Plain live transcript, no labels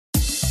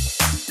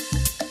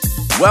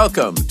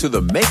Welcome to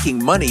the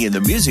Making Money in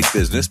the Music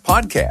Business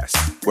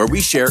podcast, where we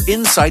share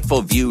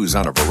insightful views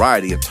on a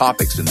variety of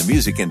topics in the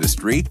music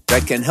industry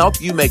that can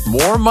help you make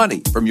more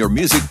money from your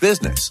music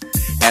business.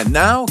 And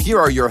now, here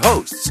are your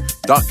hosts,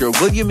 Dr.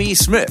 William E.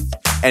 Smith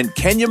and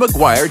Kenya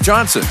McGuire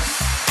Johnson.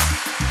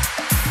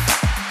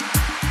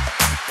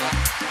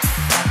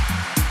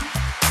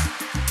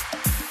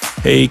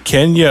 Hey,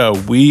 Kenya,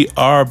 we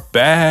are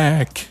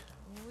back.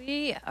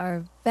 We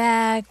are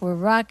back. We're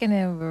rocking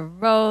and we're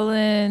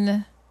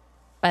rolling.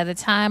 By the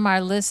time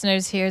our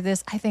listeners hear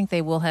this, I think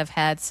they will have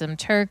had some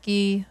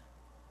turkey.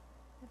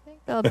 I think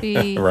they'll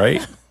be...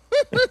 Right?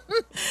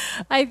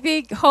 I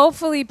think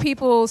hopefully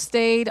people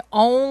stayed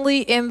only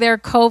in their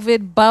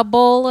COVID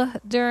bubble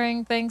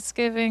during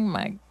Thanksgiving.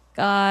 My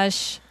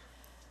gosh.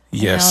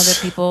 Yes. I know that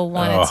people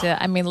wanted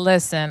to... I mean,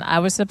 listen, I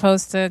was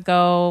supposed to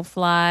go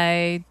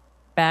fly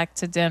back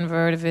to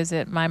Denver to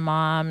visit my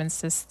mom and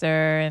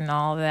sister and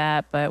all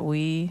that, but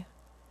we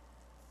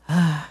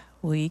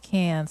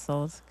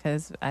canceled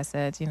because I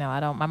said,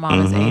 my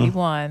mom is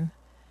 81,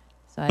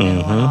 so I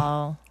didn't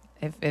want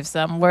if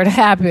something were to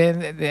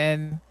happen,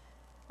 then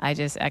I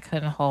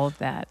couldn't hold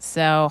that.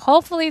 So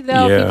hopefully,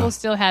 though, people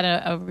still had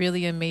a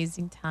really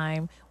amazing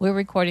time. We're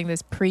recording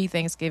this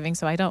pre-Thanksgiving,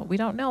 so we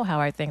don't know how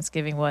our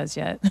Thanksgiving was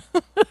yet,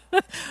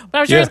 but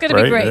I'm sure it's going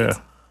to be great.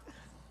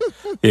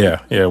 Yeah.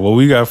 Well,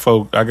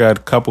 I got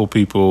a couple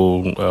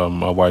people.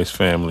 My wife's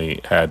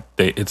family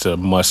it's a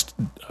must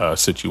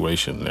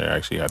situation. They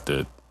actually have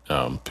to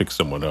pick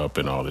someone up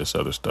and all this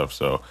other stuff.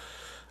 So,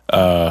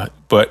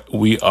 but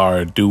we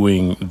are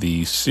doing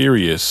the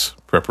serious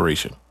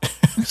preparation.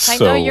 I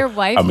know your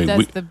wife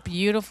does the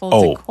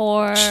beautiful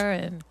decor,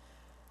 and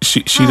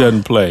she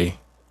doesn't play.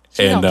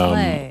 She don't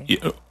play.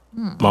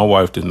 My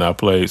wife did not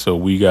play. So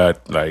we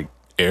got like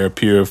air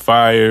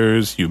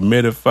purifiers,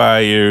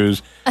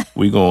 humidifiers.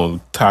 We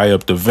gonna tie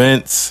up the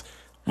vents.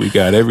 We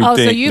got everything. Oh,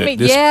 so you mean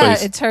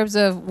place, in terms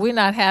of we're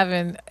not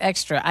having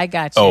extra. I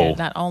got you. Oh,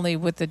 not only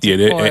with the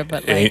decor,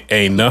 but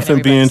ain't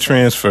nothing being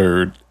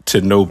transferred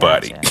to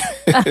nobody.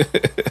 Gotcha.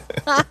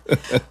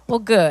 Well,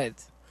 good.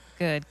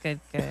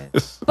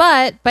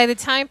 But by the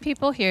time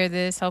people hear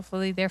this,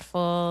 hopefully they're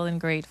full and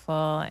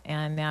grateful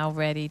and now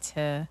ready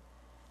to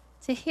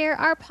hear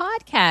our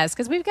podcast,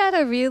 because we've got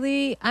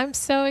I'm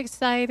so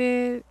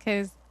excited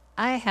because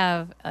I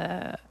have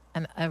a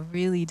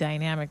really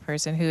dynamic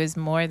person who is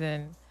more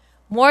than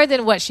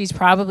what she's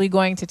probably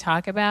going to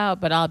talk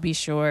about, but I'll be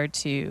sure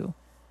to,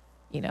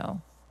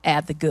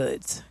 add the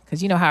goods,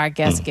 because you know how our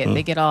guests get.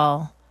 They get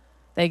all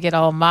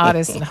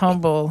modest and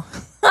humble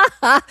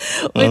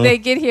when they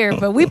get here,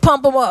 but we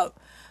pump them up.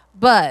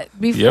 But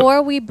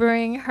before we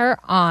bring her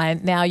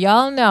on, now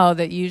y'all know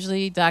that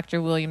usually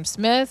Dr. William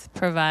Smith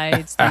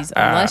provides these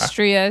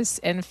illustrious,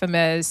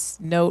 infamous,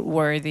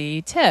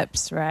 noteworthy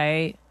tips,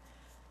 right?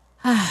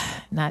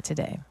 Not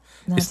today.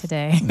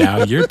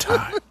 Now your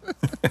time.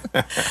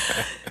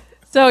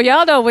 So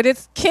y'all know when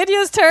it's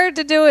Kenya's turn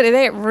to do it, it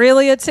ain't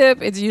really a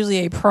tip. It's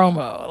usually a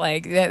promo.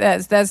 Like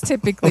that's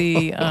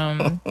typically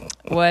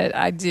what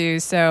I do.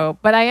 So,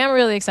 but I am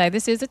really excited.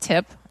 This is a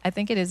tip. I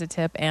think it is a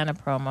tip and a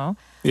promo.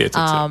 Yeah, it's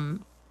a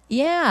tip.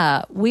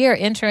 Yeah, we are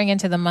entering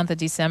into the month of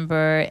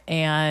December,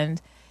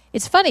 and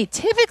it's funny.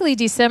 Typically,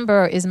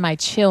 December is my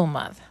chill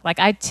month. Like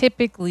I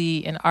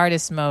typically in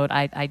artist mode,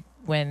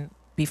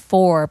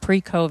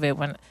 pre-COVID,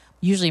 when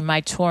usually my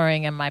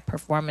touring and my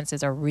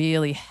performances are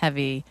really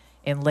heavy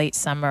in late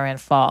summer and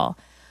fall.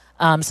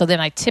 So then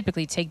I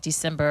typically take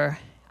December.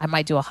 I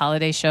might do a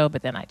holiday show,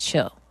 but then I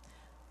chill.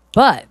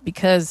 But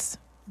because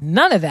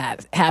none of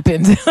that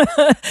happened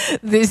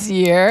this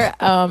year,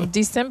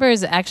 December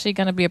is actually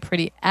going to be a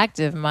pretty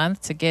active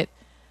month to get,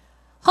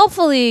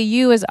 hopefully,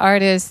 you as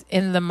artists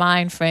in the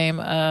mind frame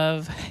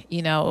of,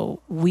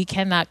 we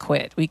cannot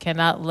quit. We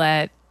cannot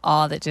let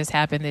all that just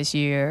happened this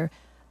year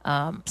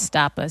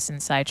stop us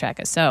and sidetrack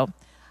us. So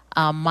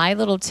my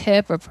little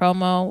tip or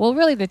promo, well,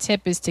 really the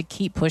tip is to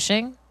keep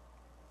pushing.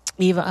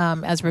 Even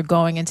as we're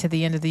going into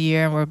the end of the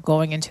year and we're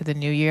going into the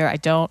new year, I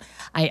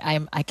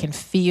can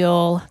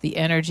feel the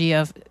energy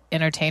of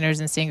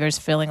entertainers and singers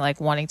feeling like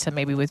wanting to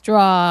maybe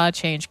withdraw,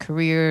 change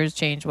careers,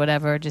 change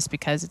whatever, just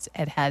because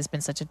it has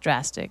been such a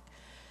drastic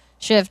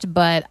shift.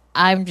 But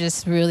I'm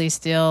just really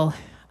still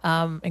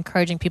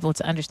encouraging people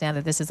to understand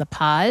that this is a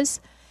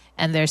pause,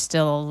 and there's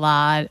still a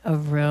lot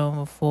of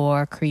room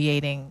for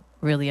creating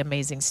really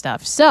amazing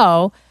stuff.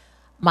 So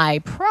my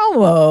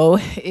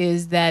promo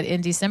is that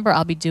in December,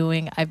 I'll be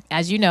doing,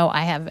 as you know,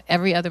 I have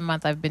every other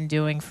month I've been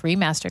doing free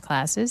master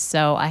classes.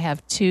 So I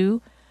have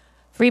 2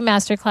 free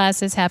master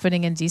classes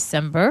happening in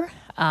December.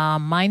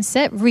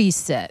 Mindset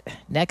Reset,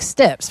 Next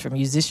Steps for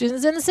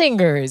Musicians and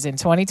Singers in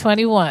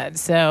 2021.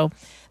 So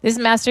this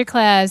master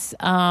class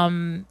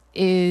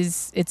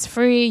it's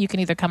free. You can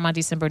either come on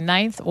December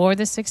 9th or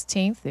the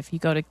 16th if you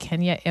go to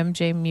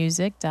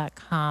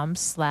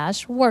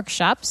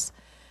kenyamjmusic.com/workshops.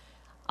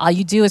 All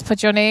you do is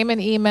put your name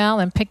and email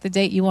and pick the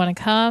date you want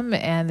to come,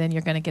 and then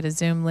you're going to get a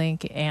Zoom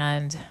link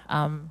and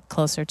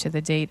closer to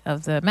the date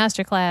of the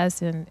masterclass,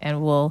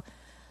 and we'll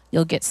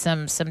you'll get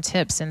some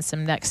tips and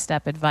some next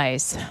step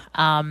advice.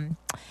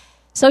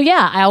 So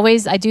yeah,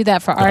 I do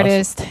that for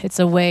artists. It's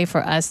a way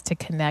for us to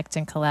connect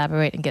and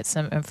collaborate and get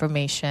some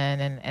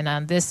information. And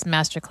on this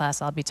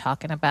masterclass, I'll be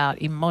talking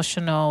about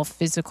emotional,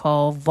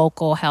 physical,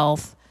 vocal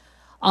health,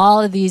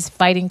 all of these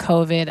fighting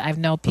COVID. I've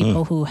known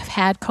people who have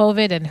had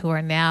COVID and who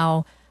are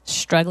now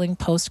struggling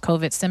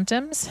post-COVID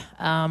symptoms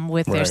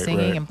with their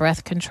singing and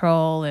breath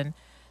control, and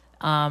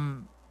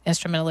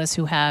instrumentalists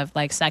who have,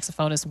 like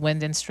saxophonists,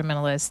 wind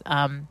instrumentalists,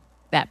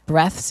 that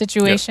breath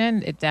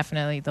situation. It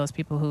definitely, those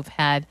people who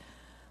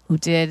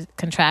did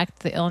contract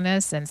the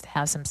illness and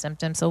have some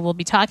symptoms. So we'll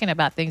be talking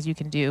about things you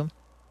can do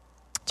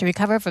to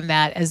recover from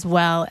that, as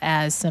well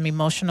as some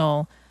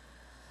emotional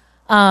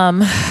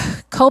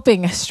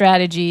coping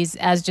strategies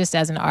as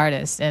an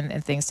artist,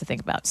 and things to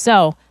think about.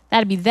 So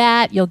that'd be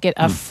that. You'll get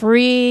a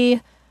free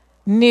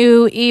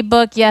new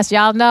ebook. Yes,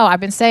 y'all know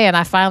I've been saying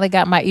I finally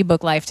got my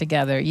ebook life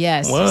together.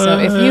 Yes. What?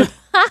 So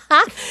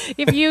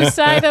if you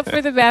sign up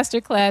for the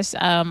masterclass,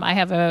 I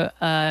have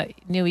a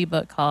new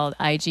ebook called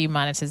IG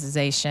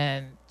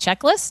Monetization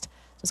Checklist.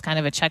 So it's kind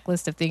of a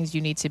checklist of things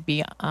you need to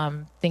be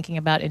thinking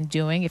about and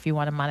doing if you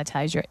want to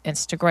monetize your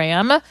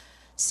Instagram.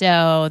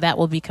 So that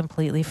will be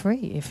completely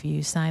free if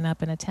you sign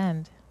up and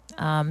attend.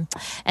 And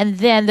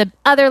then the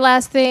other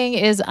last thing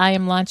is I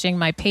am launching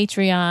my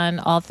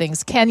Patreon, All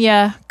Things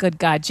Kenya. Good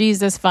God,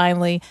 Jesus,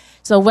 finally.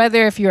 So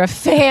whether if you're a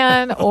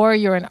fan or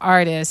you're an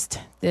artist,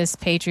 this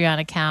Patreon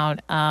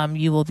account,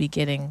 you will be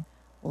getting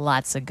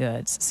lots of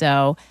goods.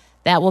 So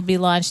that will be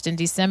launched in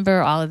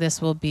December. All of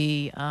this will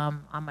be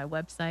on my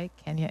website,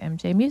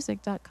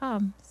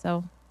 kenyamjmusic.com.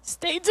 So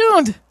stay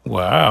tuned.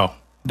 Wow.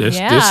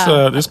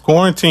 This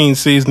quarantine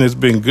season has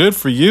been good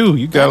for you.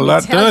 You got a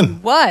lot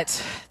done.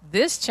 What?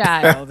 This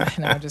child.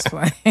 No, I'm just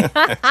playing. Yeah,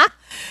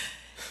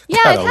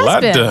 got it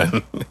has been.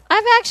 Done.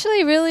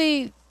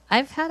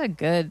 I've had a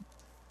good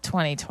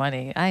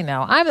 2020. I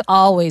know. I'm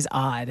always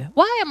odd.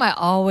 Why am I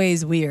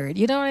always weird?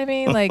 You know what I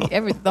mean? Like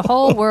the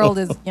whole world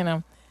is,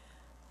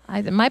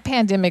 my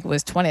pandemic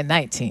was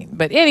 2019.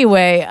 But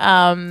anyway,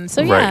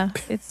 so yeah,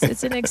 Right.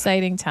 it's an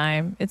exciting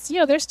time. It's,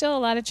 there's still a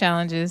lot of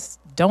challenges.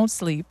 Don't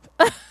sleep.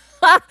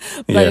 But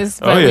good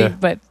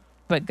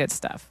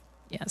stuff.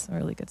 Yeah, some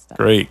really good stuff.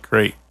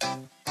 Great.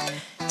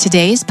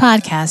 Today's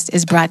podcast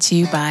is brought to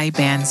you by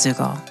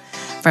Bandzoogle.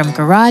 From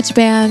garage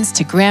bands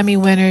to Grammy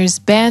winners,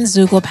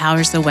 Bandzoogle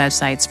powers the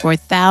websites for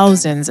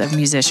thousands of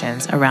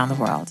musicians around the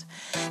world.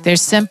 Their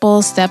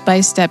simple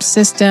step-by-step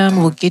system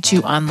will get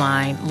you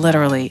online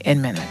literally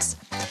in minutes.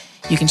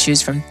 You can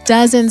choose from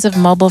dozens of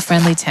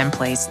mobile-friendly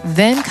templates,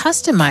 then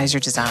customize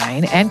your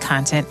design and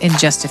content in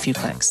just a few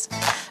clicks.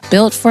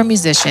 Built for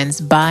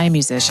musicians by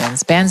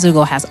musicians,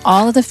 Bandzoogle has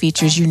all of the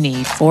features you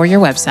need for your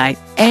website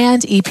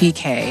and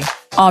EPK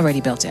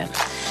already built in.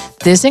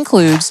 This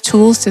includes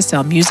tools to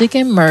sell music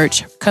and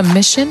merch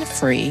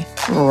commission-free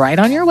right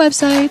on your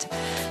website,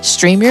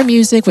 stream your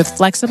music with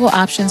flexible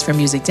options for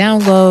music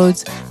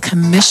downloads,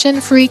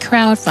 commission-free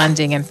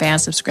crowdfunding and fan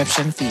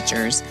subscription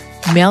features,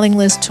 mailing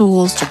list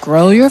tools to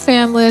grow your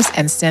fan list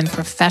and send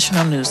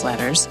professional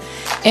newsletters,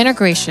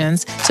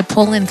 integrations to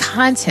pull in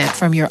content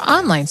from your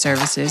online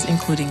services,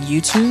 including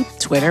YouTube,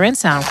 Twitter, and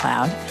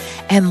SoundCloud,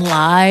 and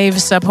live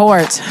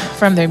support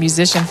from their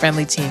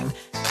musician-friendly team.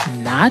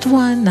 Not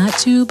 1, not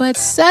 2, but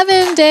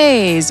 7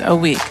 days a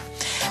week.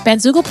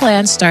 Bandzoogle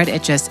plans start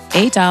at just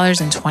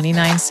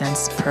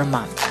 $8.29 per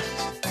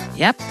month.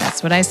 Yep,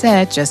 that's what I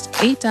said, just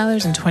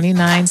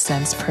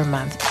 $8.29 per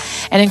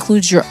month, and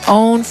includes your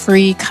own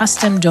free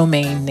custom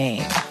domain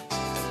name.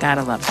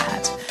 Gotta love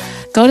that.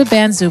 Go to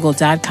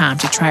bandzoogle.com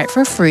to try it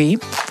for free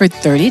for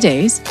 30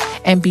 days,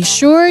 and be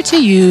sure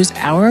to use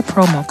our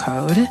promo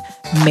code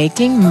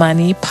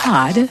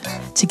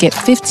MAKINGMONEYPOD to get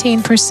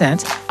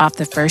 15% off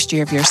the first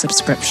year of your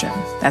subscription.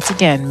 That's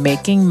again,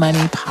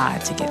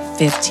 MAKINGMONEYPOD to get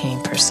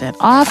 15%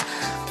 off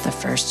the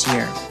first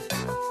year.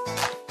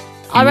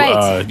 All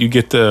right.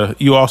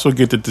 You also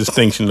get the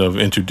distinction of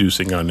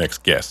introducing our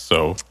next guest.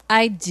 So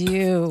I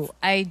do.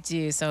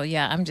 So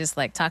yeah, I'm just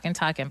like talking,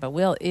 but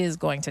Will is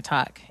going to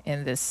talk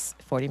in this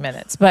 40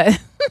 minutes. But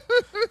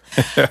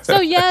so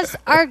yes,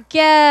 our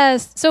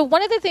guest. So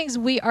one of the things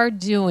we are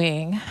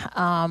doing,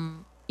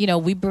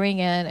 we bring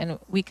in, and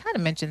we kind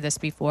of mentioned this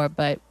before,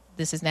 but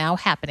this is now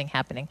happening.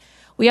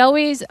 We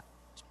always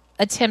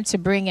attempt to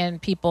bring in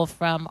people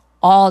from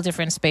all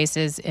different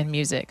spaces in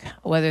music,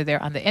 whether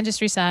they're on the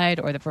industry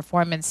side or the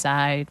performance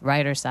side,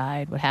 writer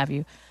side, what have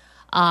you.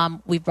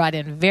 We've brought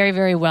in very,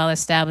 very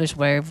well-established,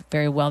 very,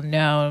 very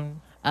well-known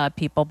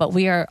people. But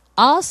we are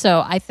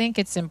also, I think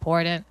it's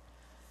important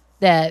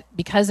that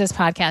because this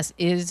podcast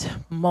is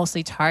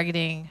mostly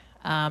targeting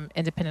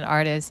independent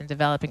artists and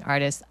developing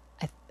artists,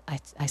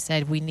 I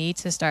said we need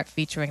to start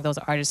featuring those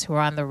artists who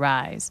are on the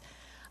rise,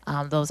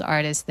 those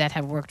artists that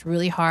have worked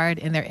really hard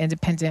in their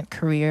independent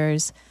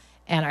careers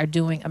and are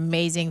doing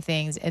amazing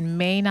things and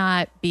may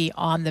not be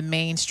on the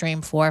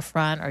mainstream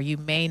forefront, or you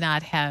may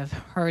not have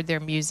heard their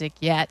music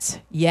yet,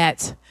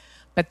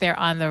 but they're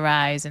on the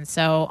rise. And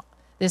so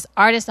this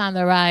Artist on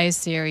the Rise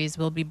series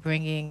will be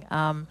bringing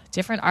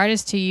different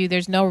artists to you.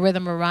 There's no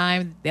rhythm or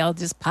rhyme. They'll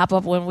just pop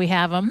up when we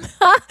have them.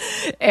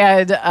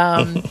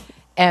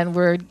 And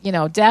we're,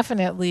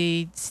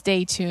 definitely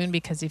stay tuned,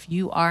 because if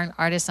you are an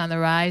artist on the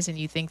rise and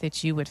you think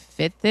that you would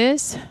fit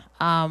this,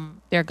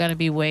 there are going to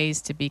be ways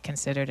to be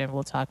considered, and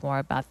we'll talk more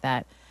about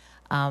that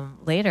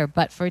later.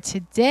 But for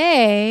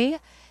today,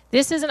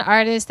 this is an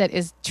artist that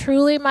is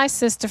truly my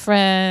sister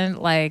friend,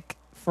 like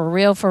for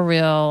real,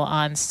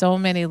 on so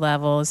many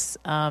levels.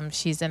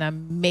 She's an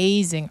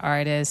amazing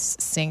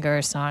artist,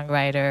 singer,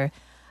 songwriter,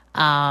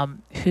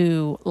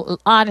 who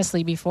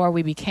honestly, before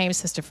we became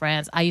sister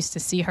friends, I used to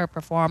see her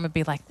perform and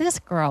be like, this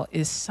girl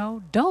is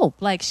so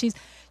dope. Like she's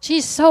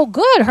so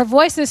good. Her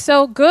voice is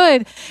so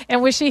good.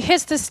 And when she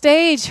hits the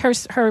stage,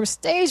 her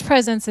stage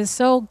presence is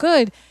so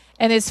good.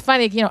 And it's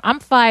funny, I'm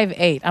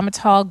 5'8". I'm a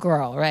tall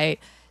girl, right?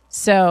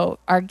 So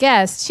our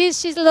guest,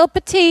 she's a little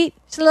petite.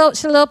 She's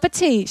a little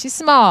petite. She's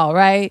small,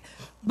 right?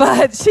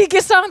 But she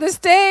gets on the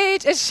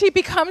stage and she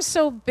becomes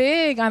so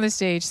big on the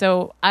stage.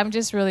 So I'm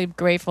just really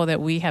grateful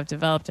that we have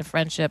developed a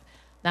friendship,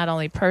 not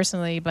only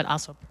personally, but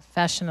also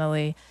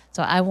professionally.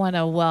 So I want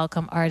to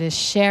welcome artist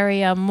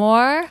Sherry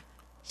Amour.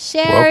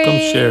 Sherry. Welcome,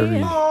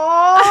 Sherry.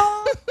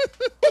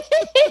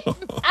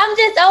 I'm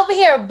just over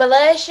here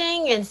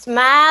blushing and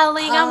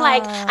smiling. I'm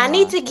like, I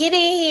need to get in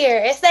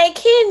here and say,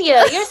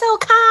 Kenya, you're so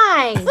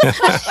kind.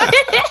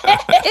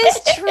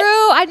 It's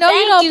true. I know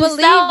you don't believe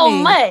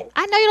me. Much.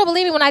 I know you don't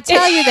believe me when I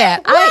tell you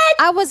that.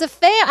 I was a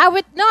fan.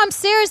 I'm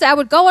serious. I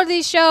would go to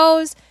these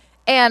shows,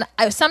 and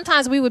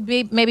sometimes we would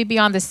maybe be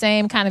on the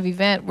same kind of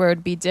event where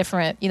it'd be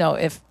different.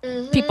 If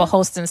people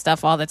hosting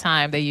stuff all the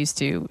time, they used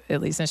to,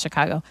 at least in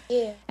Chicago.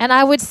 Yeah. And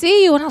I would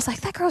see you, and I was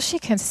like, that girl, she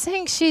can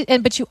sing.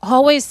 But you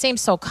always seem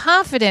so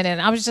confident,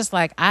 and I was just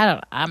like,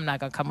 I'm not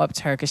gonna come up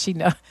to her because she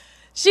knows.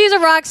 She's a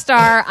rock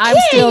star. I'm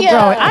still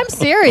growing. I'm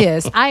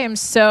serious. I am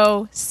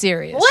so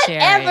serious.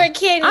 Whatever, Sherry.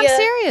 Kenya. I'm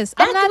serious.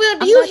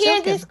 Do you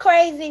hear this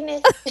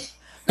craziness?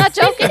 Not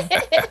joking.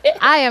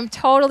 I am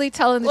totally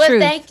telling the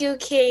truth. Well, thank you,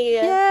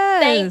 Kenya.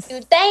 Yes.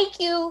 Thank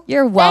you.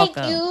 You're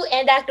welcome. Thank you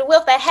and Dr.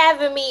 Will for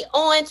having me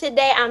on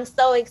today. I'm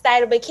so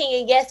excited. But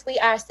Kenya, yes, we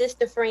are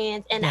sister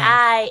friends, and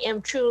I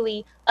am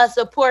truly a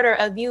supporter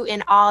of you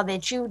in all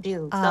that you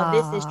do. So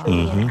this is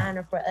truly an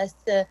honor for us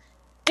to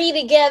be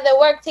together,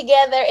 work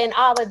together, and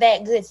all of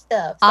that good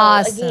stuff. So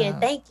awesome. Again,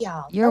 thank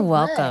y'all. You're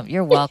welcome.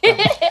 You're welcome.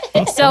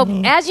 So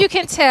as you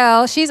can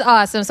tell, she's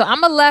awesome. So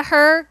I'm going to let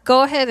her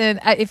go ahead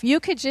and if you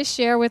could just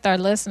share with our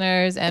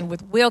listeners and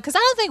with Will, because I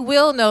don't think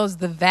Will knows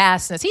the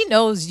vastness. He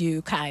knows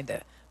you kind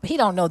of, but he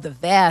don't know the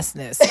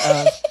vastness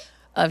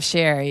of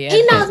Sherry.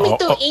 He knows me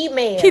through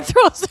email. He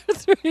throws her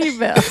through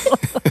email.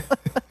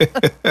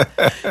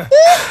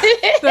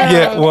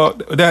 Yeah, well,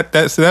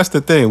 that's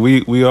the thing.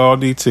 We all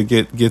need to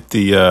get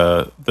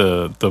the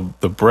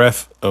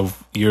breadth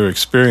of your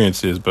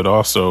experiences, but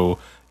also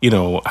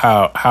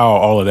how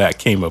all of that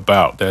came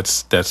about.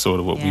 That's sort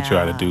of what we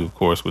try to do, of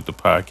course, with the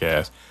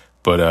podcast.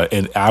 But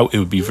it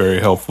would be very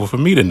helpful for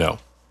me to know.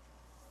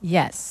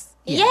 Yes,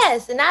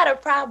 not a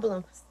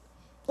problem.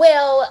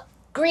 Well,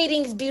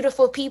 greetings,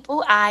 beautiful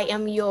people. I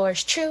am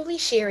yours truly,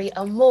 Sherry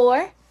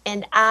Amour.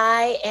 And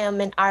I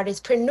am an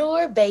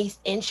artistpreneur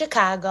based in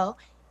Chicago.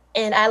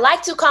 And I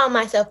like to call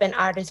myself an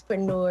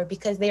artistpreneur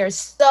because there are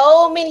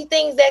so many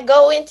things that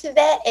go into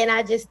that. And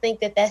I just think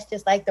that that's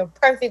just like the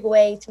perfect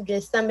way to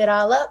just sum it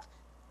all up.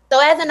 So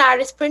as an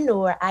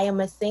artistpreneur, I am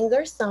a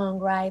singer,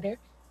 songwriter,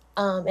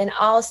 and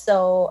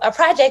also a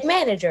project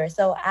manager.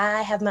 So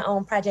I have my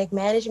own project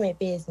management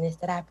business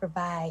that I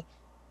provide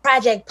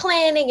project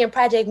planning and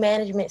project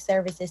management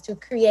services to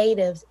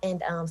creatives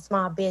and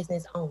small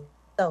business owners.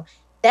 So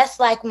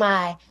that's like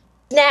my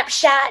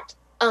snapshot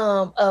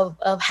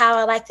of how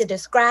I like to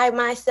describe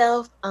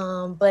myself.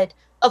 But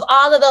of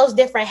all of those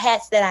different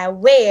hats that I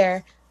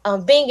wear,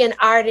 being an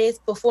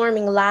artist,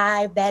 performing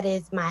live, that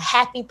is my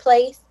happy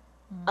place.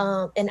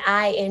 And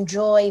I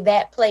enjoy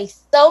that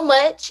place so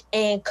much.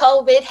 And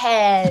COVID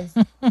has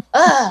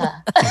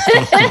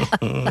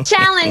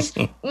challenged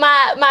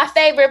my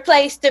favorite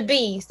place to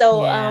be.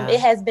 So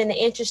it has been an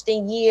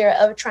interesting year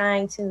of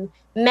trying to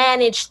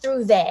manage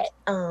through that.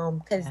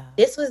 Because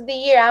this was the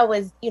year I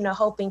was,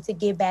 hoping to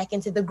get back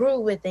into the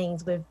groove with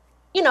things, with,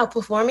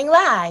 performing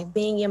live,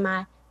 being in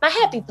my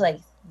happy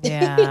place.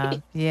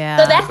 Yeah.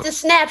 So that's the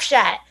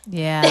snapshot.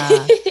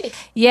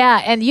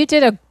 Yeah, and you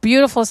did a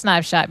beautiful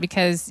snapshot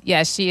because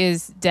she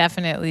is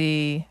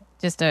definitely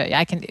just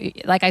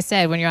like I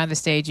said, when you're on the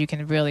stage, you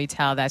can really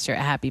tell that's your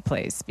happy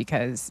place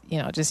because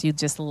you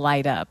just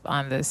light up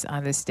on this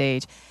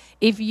stage.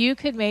 If you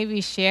could maybe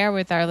share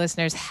with our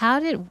listeners, how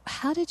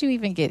did you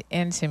even get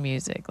into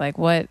music? Like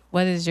what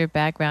is your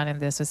background in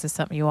this? Was this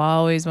something you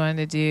always wanted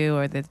to do,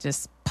 or did it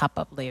just pop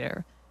up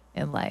later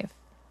in life?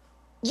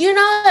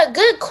 A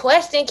good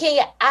question,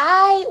 Kenya.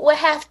 I would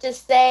have to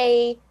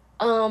say,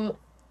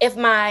 if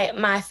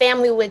my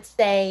family would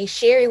say,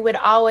 Sherry would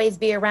always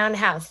be around the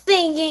house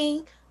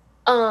singing,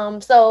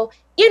 So,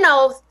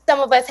 some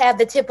of us have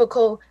the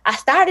typical, I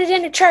started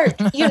in the church,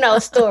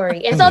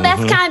 story. And so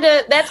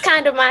that's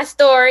kind of my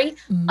story.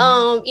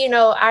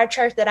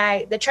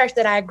 The church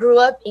that I grew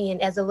up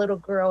in as a little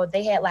girl,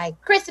 they had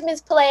like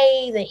Christmas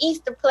plays and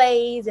Easter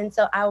plays. And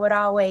so I would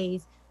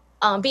always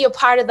be a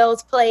part of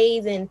those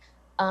plays and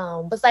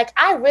was like,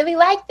 I really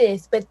like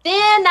this. But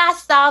then I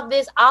saw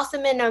this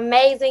awesome and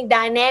amazing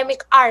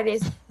dynamic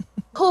artist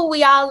who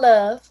we all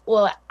love.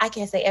 Well, I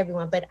can't say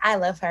everyone, but I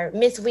love her.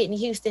 Miss Whitney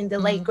Houston, the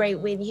late, great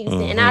Whitney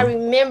Houston. And I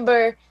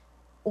remember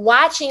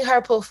watching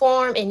her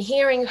perform and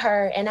hearing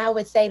her, and I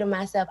would say to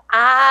myself,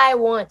 I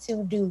want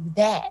to do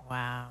that.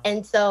 Wow.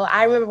 And so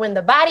I remember when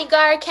The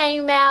Bodyguard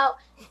came out,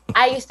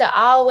 I used to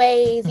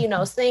always,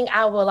 sing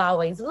I Will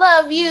Always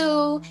Love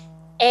You,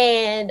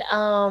 and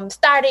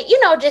started,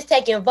 just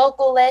taking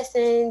vocal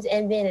lessons.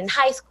 And then in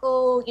high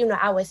school,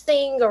 I would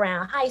sing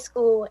around high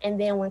school. And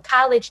then when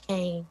college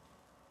came,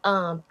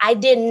 I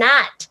did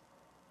not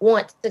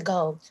want to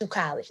go to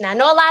college. Now, I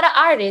know a lot of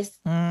artists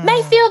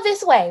may feel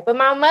this way, but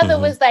my mother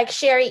was like,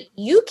 Sherry,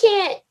 you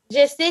can't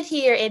just sit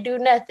here and do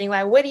nothing.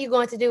 Like, what are you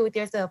going to do with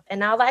yourself?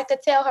 And all I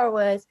could tell her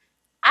was,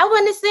 I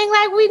want to sing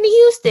like Whitney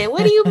Houston.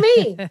 What do you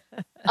mean?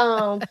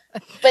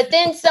 But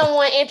then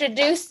someone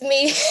introduced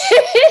me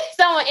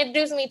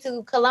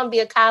to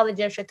Columbia College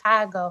of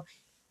Chicago.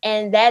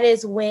 And that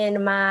is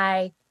when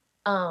my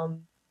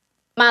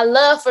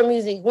love for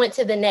music went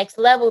to the next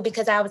level,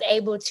 because I was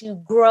able to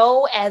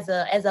grow as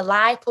a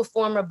live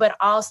performer, but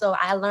also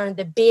I learned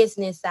the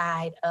business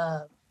side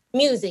of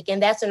music.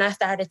 And that's when I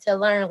started to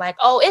learn, like,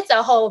 oh, it's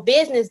a whole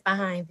business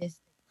behind this.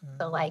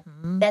 So like,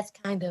 that's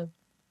kind of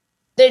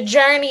the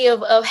journey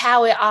of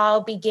how it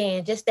all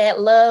began. Just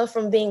that love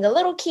from being a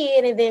little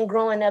kid and then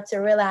growing up to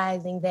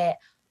realizing that,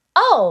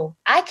 oh,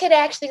 I could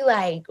actually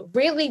like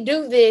really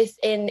do this.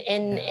 And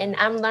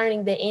I'm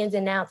learning the ins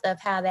and outs of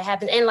how that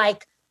happens. And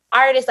like,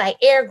 artists like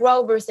Eric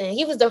Roberson,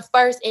 he was the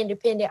first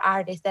independent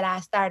artist that I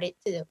started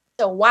to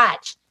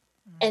watch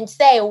and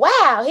say,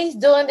 wow, he's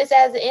doing this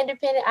as an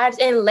independent artist.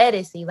 And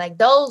Ledisi, like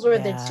those were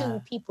the two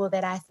people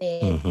that I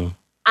said,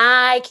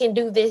 I can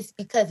do this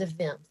because of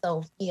them.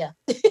 So, yeah.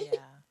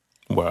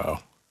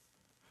 Wow.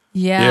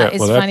 Yeah,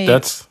 it's funny.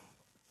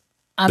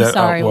 I'm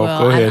sorry, Will.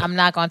 I'm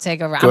not going to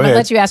take over. I'm going to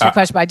let you ask your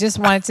question, but I just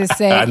wanted to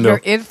say your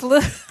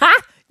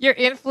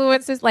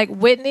influences, like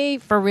Whitney,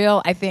 for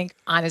real, I think,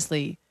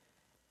 honestly,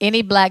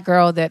 any Black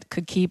girl that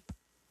could keep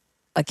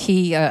a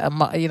key,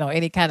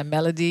 any kind of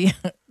melody,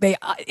 she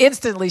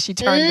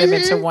turned them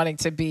into wanting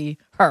to be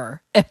her.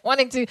 And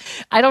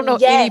I don't know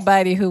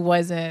anybody who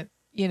wasn't,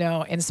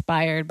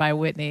 inspired by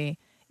Whitney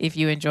if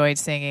you enjoyed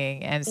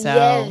singing. And so,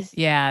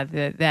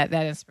 that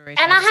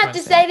inspiration. And I have to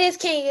say this,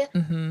 Kenya.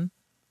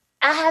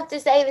 I have to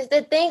say this.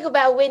 The thing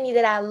about Whitney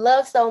that I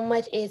love so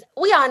much is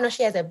we all know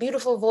she has a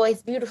beautiful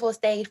voice, beautiful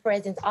stage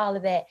presence, all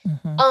of that.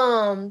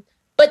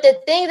 But the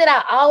thing that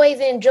I always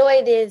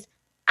enjoyed is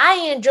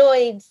I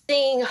enjoyed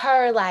seeing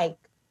her like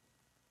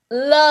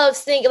love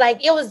singing.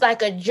 Like it was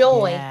like a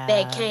joy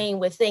that came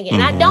with singing.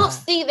 And I don't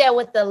see that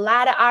with a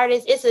lot of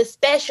artists. It's a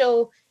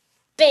special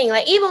thing.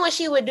 Like even when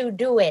she would do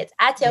duets,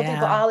 I tell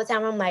people all the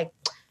time, I'm like,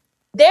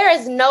 there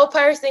is no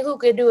person who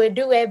could do a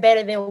duet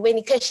better than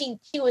Whitney, because she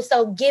was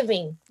so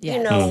giving,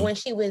 when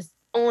she was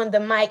on the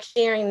mic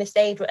sharing the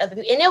stage with other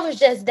people. And it was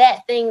just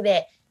that thing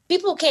that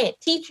people can't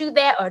teach you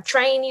that or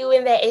train you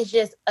in that. It's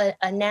just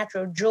a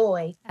natural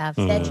joy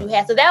that you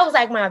have. So that was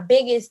like my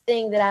biggest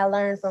thing that I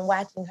learned from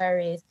watching her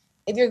is,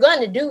 if you're going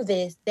to do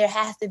this, there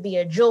has to be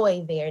a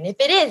joy there. And if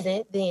it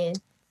isn't, then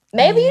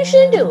maybe you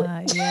should do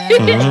it.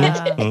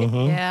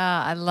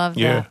 Yeah, I love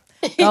that.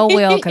 Go,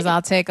 Will, because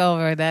I'll take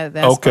over. That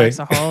okay. Sparks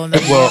a whole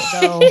nother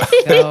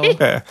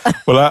go.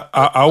 Well,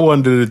 I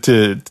wanted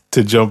to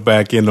jump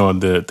back in on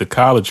the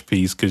college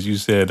piece, because you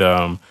said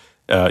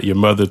your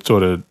mother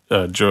sort of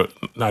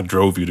not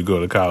drove you to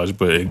go to college,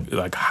 but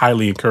like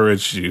highly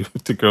encouraged you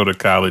to go to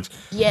college.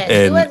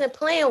 Yes, she wasn't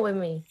playing with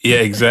me.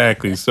 Yeah,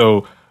 exactly.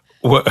 So,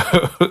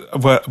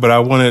 but I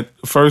wanted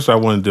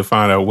to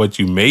find out what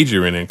you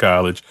major in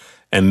college,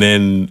 and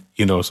then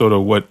sort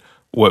of what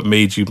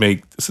made you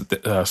make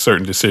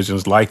certain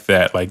decisions like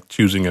that, like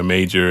choosing a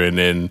major, and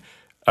then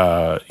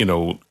how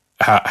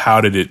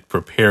did it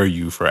prepare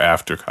you for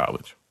after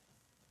college?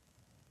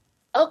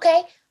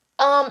 Okay.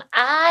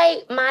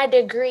 My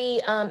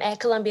degree at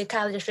Columbia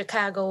College of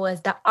Chicago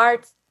was the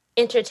Arts,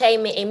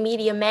 Entertainment, and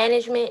Media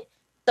Management.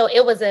 So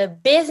it was a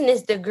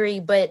business degree,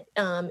 but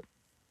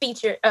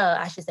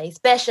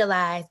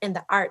specialized in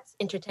the arts,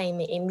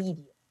 entertainment, and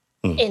media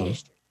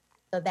industry.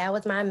 So that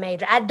was my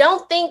major. I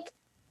don't think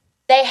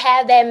they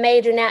have that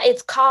major now.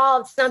 It's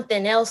called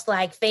something else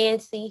like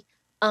fancy,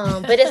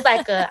 but it's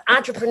like a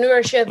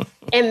entrepreneurship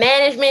and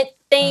management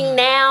thing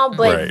now.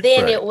 But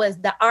it was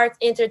the Arts,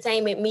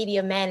 Entertainment,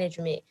 Media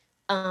Management.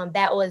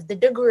 That was the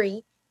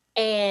degree.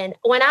 And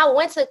when I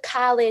went to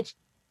college,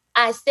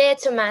 I said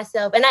to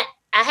myself, and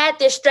I had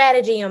this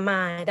strategy in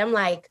mind. I'm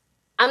like,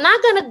 I'm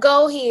not going to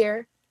go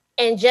here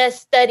and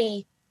just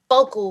study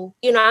vocal.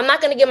 I'm not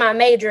going to get my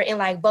major in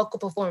like vocal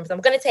performance. I'm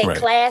going to take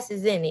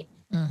classes in it.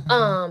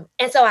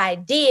 And so I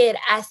did.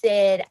 I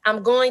said,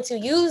 I'm going to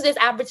use this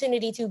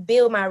opportunity to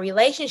build my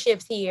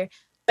relationships here,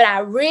 but I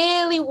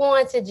really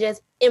want to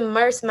just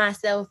immerse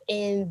myself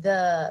in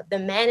the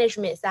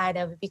management side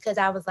of it, because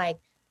I was like,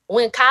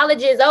 when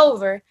college is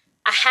over,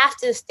 I have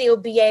to still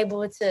be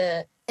able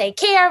to take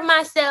care of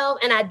myself,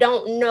 and I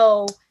don't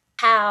know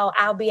how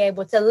I'll be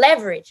able to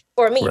leverage.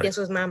 For me, This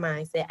was my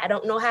mindset. I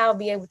don't know how I'll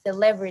be able to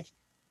leverage,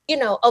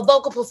 a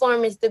vocal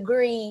performance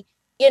degree,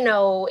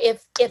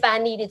 if I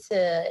needed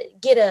to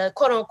get a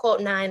quote unquote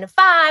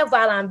 9-to-5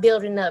 while I'm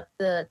building up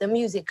the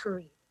music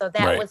career. So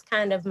that was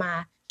kind of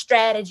my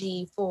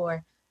strategy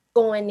for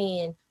going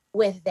in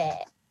with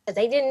that. Because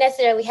they didn't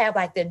necessarily have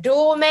like the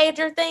dual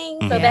major thing.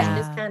 So that's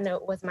just kind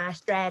of was my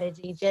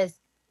strategy. Just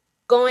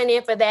going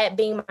in for that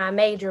being my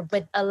major,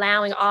 but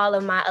allowing all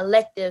of my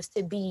electives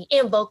to be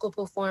in vocal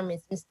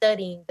performance and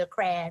studying the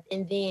craft.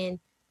 And then,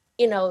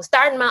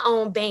 starting my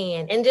own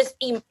band and just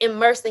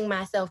immersing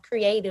myself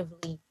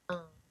creatively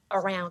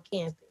around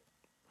campus.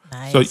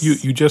 Nice. So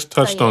you just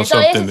touched on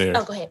something there.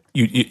 Oh, go ahead.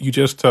 You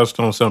just touched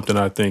on something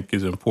I think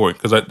is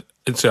important, because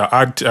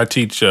I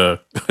teach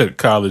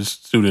college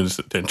students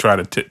and try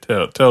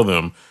to tell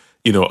them,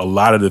 a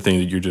lot of the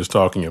things that you're just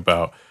talking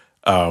about.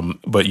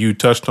 But you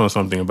touched on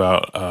something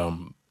about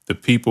the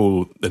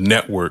people, the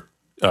network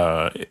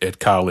at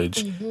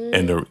college,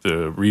 and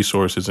the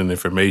resources and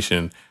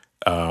information.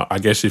 I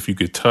guess if you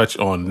could touch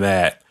on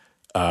that,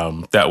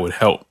 that would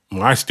help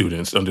my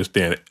students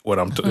understand what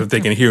if they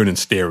can hear it in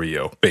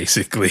stereo,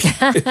 basically,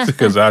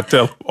 because I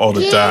tell them all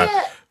the time.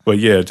 But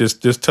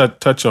just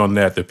touch on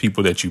that, the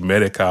people that you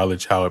met at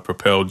college, how it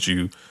propelled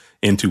you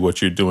into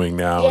what you're doing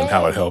now, and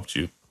how it helped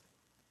you.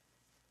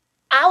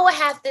 I would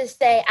have to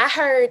say, I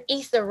heard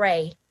Issa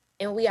Rae,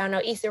 and we all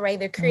know Issa Rae,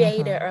 the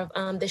creator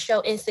of the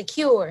show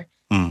Insecure.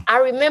 I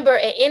remember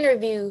an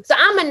interview. So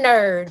I'm a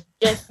nerd,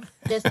 just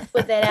to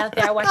put that out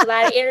there. I watch a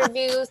lot of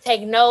interviews,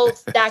 take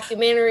notes,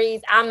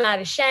 documentaries. I'm not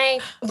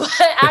ashamed. But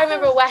I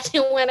remember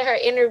watching one of her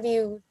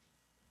interviews,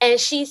 and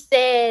she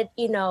said,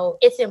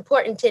 it's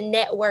important to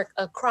network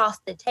across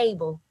the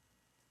table.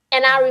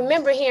 And I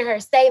remember hearing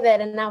her say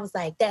that, and I was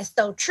like, that's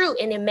so true.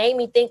 And it made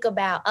me think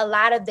about a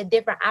lot of the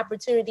different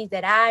opportunities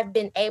that I've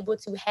been able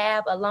to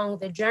have along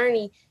the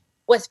journey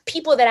was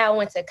people that I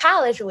went to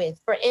college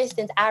with. For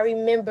instance, I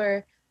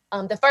remember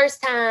the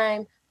first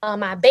time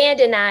my band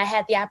and I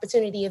had the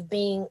opportunity of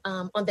being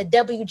on the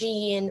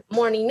WGN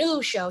morning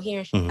news show here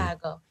in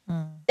Chicago.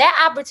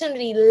 That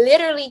opportunity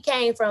literally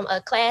came from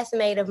a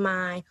classmate of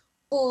mine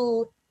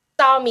who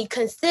saw me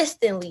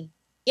consistently,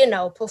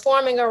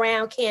 performing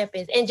around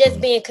campus and just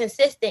being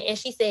consistent. And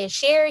she said,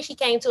 Sherry, she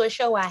came to a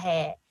show I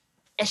had.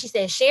 And she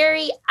said,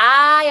 Sherry,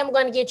 I am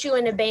going to get you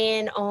in the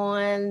band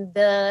on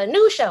the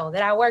news show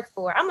that I work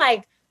for. I'm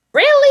like,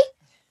 really?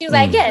 She was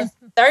like, yes.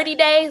 30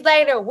 days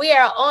later, we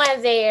are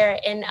on there.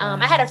 And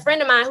I had a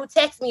friend of mine who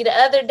texted me the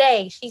other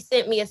day. She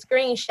sent me a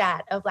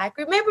screenshot of like,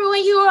 remember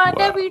when you were on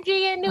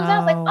WGN News? I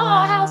was like, oh,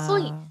 how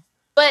sweet.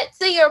 But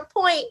to your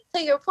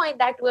point,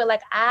 Dr. Will,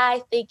 like,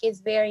 I think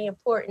it's very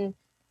important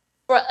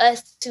for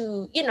us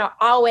to,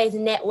 always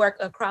network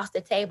across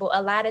the table.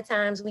 A lot of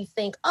times we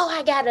think, oh,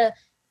 I got to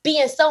be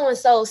in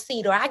so-and-so's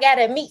seat, or I got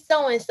to meet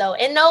so-and-so.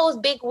 And those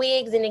big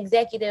wigs and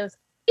executives,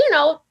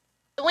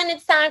 when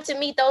it's time to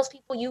meet those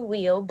people, you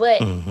will.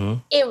 But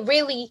it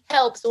really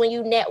helps when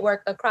you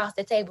network across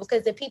the table,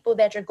 because the people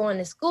that you're going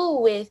to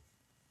school with,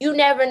 you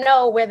never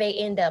know where they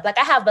end up. Like,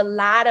 I have a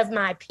lot of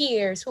my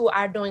peers who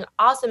are doing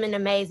awesome and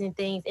amazing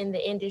things in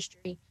the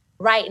industry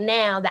right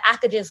now that I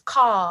could just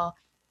call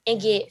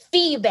and get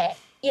feedback,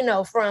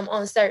 from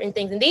on certain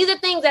things. And these are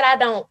things that I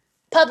don't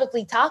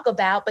publicly talk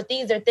about, but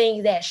these are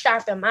things that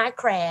sharpen my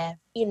craft,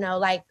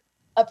 like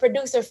a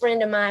producer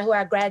friend of mine who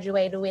I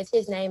graduated with,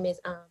 his name is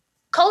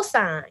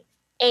Cosign.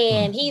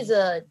 And he's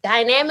a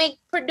dynamic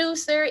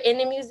producer in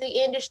the music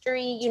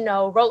industry,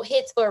 wrote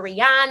hits for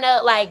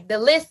Rihanna. Like, the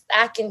list,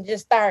 I can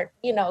just start,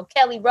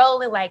 Kelly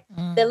Rowland, like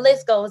the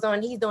list goes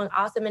on. He's doing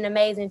awesome and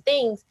amazing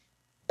things.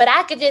 But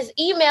I could just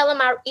email him.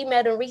 I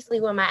emailed him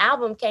recently when my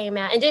album came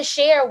out and just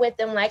share with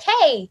them like,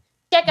 hey,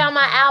 check out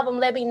my album.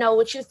 Let me know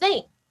what you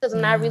think. Because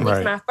when I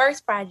released my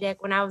first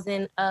project when I was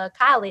in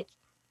college,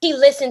 he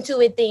listened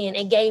to it then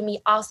and gave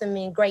me awesome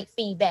and great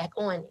feedback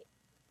on it.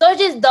 So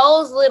just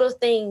those little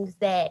things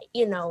that,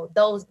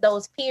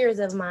 those peers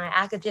of mine,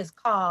 I could just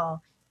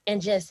call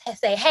and just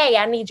say, hey,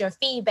 I need your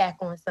feedback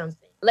on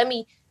something. Let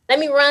me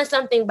run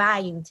something by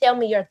you. Tell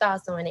me your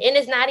thoughts on it. And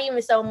it's not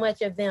even so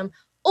much of them,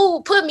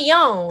 oh, put me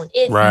on.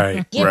 It's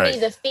give me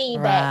the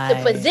feedback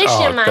to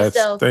position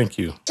myself thank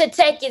you. To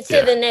take it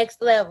to the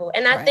next level.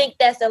 And I think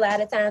that's a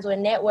lot of times with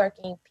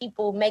networking,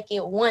 people make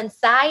it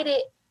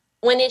one-sided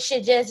when it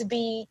should just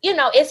be,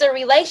 it's a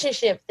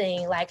relationship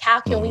thing. Like, how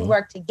can we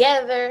work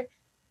together?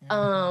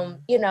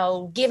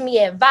 Give me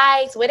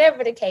advice,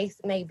 whatever the case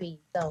may be.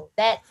 So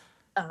that's,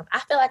 I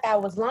feel like I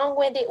was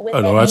long-winded with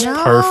that. No, that's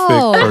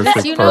perfect.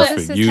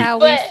 This is how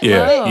we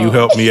flow. You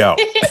helped me out.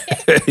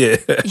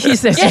 You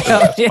said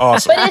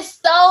awesome. But it's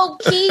so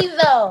key,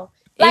 though.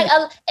 Like,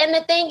 and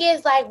the thing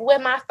is, like,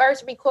 with my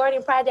first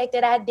recording project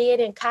that I did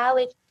in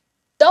college,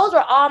 those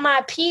were all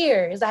my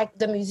peers, like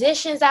the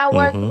musicians I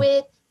worked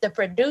with, the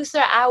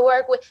producer I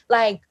worked with,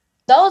 like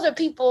those are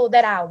people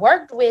that I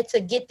worked with to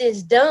get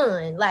this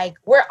done. Like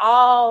we're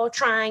all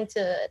trying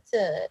to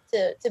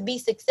be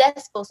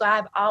successful. So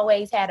I've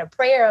always had a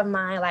prayer of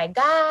mine, like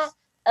God,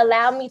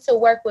 allow me to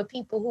work with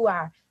people who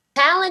are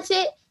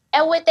talented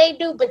at what they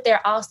do, but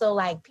they're also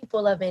like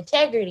people of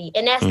integrity.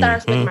 And that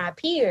starts with my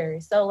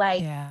peers. So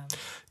like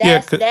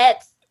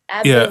that's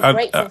I've been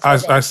grateful for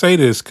that. I say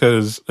this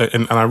because,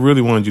 and I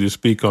really wanted you to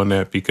speak on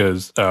that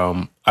because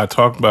I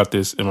talk about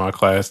this in my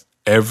classes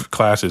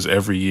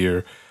every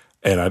year,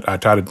 and I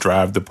try to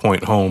drive the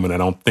point home, and I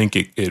don't think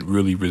it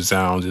really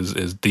resounds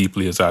as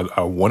deeply as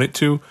I want it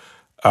to,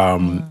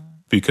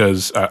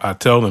 because I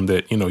tell them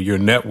that, you know, your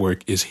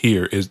network is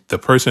here, is the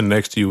person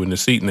next to you in the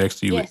seat next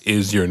to you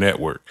is your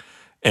network.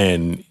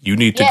 And you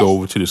need to go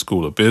over to the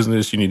School of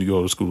Business. You need to go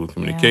to the School of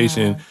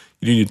Communication.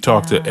 You need to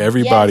talk to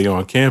everybody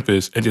on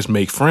campus and just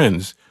make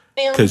friends.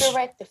 Film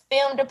director,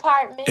 film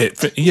department.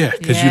 Because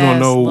you don't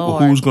know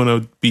who's going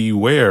to be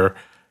where.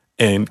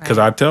 And because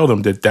I tell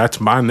them that that's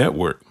my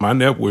network. My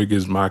network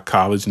is my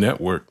college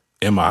network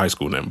and my high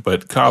school network.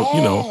 But,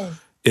 you know,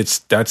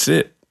 that's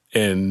it.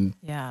 And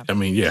I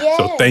mean,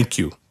 so thank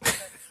you.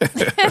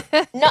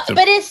 No,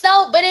 but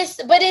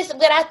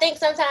I think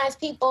sometimes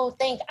people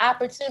think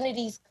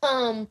opportunities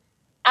come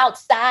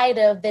outside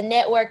of the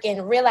network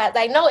and realize,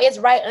 like, no, it's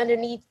right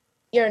underneath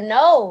your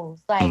nose.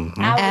 Like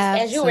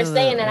as you were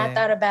saying, and I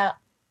thought about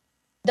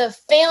the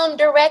film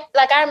direct.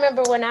 Like I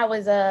remember when I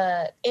was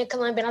in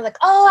Columbia, I was like,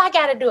 oh, I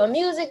got to do a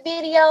music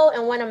video.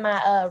 And one of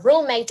my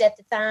roommates at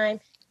the time,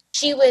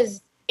 she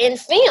was in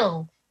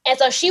film. And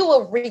so she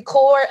would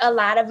record a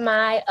lot of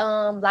my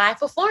live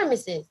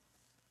performances.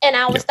 And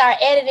I would start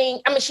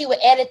editing. I mean, she would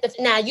edit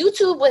now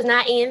YouTube was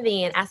not in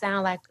then. I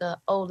sound like an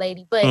old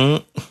lady, but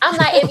I'm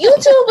like, if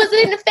YouTube was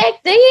in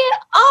effect then,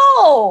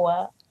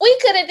 we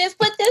could have just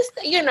put this,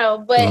 you know,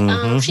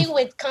 but she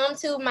would come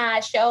to my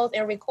shows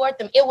and record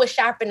them. It was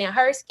sharpening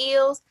her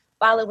skills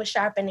while it was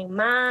sharpening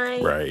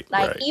mine. Right.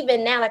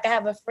 Even now, like I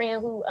have a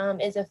friend who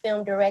is a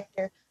film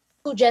director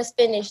who just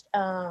finished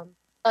an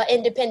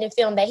independent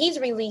film that he's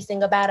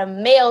releasing about a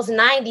male's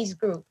 90s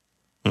group.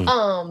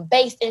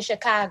 Based in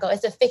Chicago.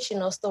 It's a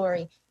fictional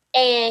story.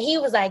 And he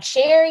was like,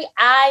 Sherry,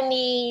 I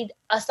need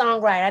a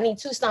songwriter. I need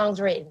 2 songs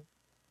written.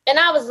 And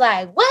I was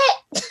like,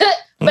 what?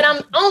 But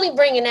I'm only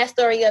bringing that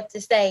story up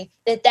to say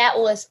that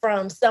was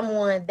from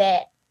someone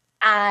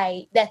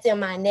that's in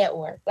my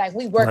network. Like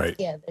we work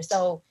together.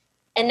 So,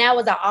 and that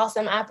was an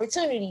awesome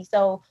opportunity.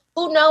 So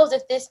who knows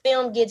if this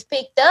film gets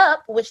picked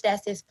up, which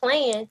that's his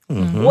plan,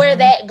 where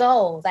that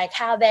goes, like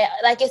how that,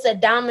 like it's a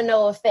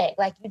domino effect.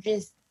 Like you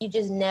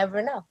just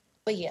never know.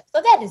 But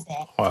so that is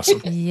that.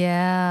 Awesome.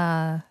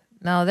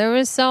 No, there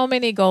was so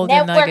many golden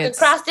network nuggets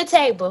across the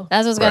table.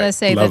 That's what I was going to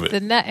say. Love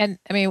And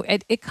I mean,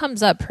 it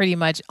comes up pretty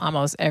much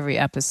almost every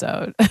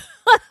episode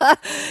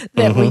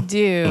that we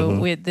do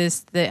with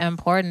the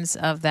importance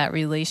of that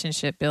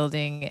relationship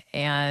building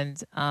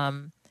and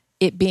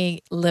it being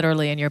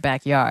literally in your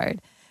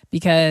backyard.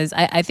 Because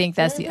I think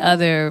that's the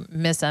other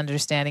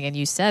misunderstanding. And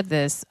you said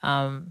this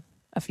a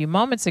few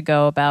moments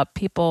ago about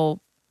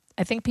people.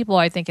 I think people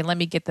are thinking, let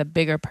me get the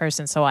bigger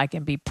person so I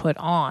can be put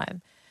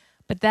on.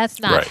 But that's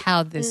not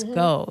how this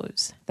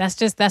goes.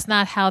 That's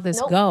not how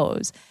this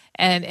goes.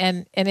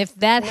 And if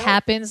that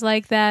happens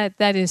like that,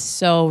 that is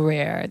so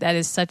rare. That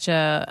is such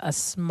a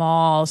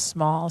small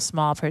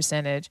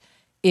percentage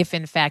if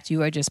in fact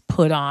you are just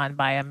put on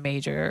by a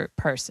major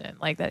person.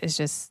 Like that is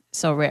just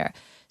so rare.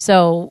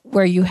 So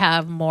where you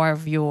have more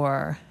of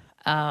your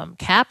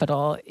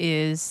capital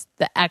is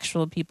the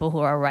actual people who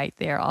are right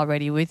there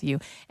already with you.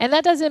 And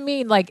that doesn't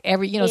mean like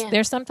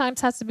there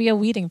sometimes has to be a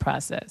weeding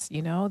process,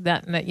 you know,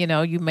 that, you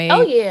know, you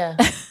may,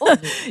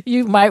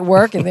 you might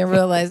work and then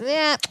realize,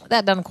 that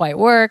doesn't quite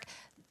work.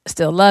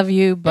 Still love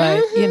you,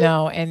 but you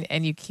know,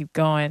 and you keep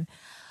going.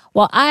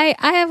 Well, I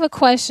have a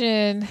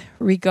question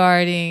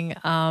regarding,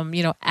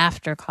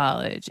 after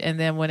college and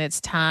then when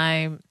it's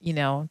time, you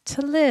know,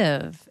 to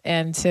live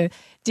and to,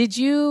 did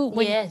you,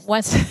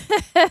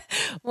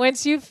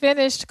 once you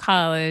finished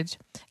college,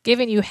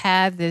 given you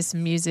had this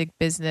music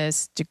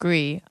business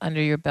degree under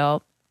your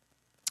belt,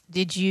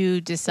 did you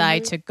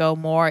decide to go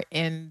more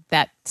in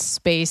that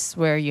space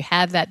where you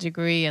had that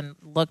degree and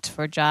looked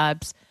for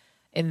jobs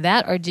in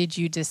that, or did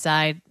you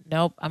decide,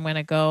 nope, I'm going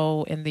to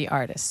go in the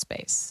artist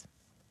space?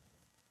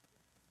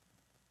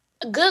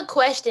 Good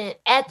question.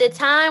 At the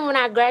time when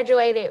I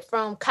graduated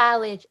from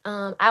college,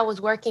 I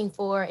was working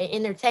for an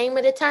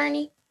entertainment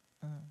attorney,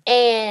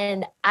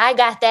 and I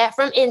got that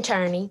from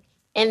interning.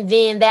 And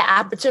then that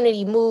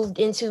opportunity moved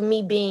into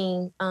me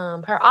being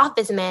her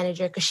office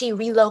manager because she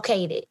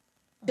relocated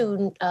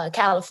to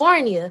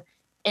California.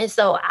 And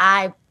so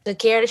I took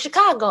care of the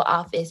Chicago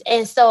office.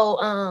 And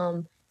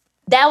so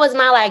that was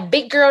my like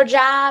big girl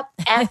job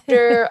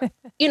after,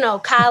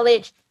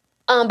 college.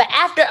 But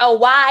after a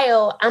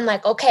while, I'm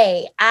like,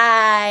 okay,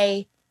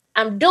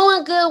 I'm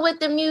doing good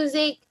with the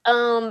music.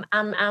 I'm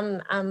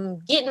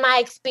getting my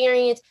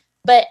experience,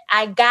 but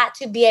I got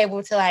to be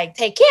able to like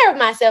take care of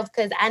myself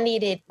because I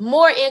needed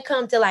more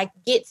income to like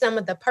get some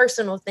of the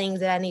personal things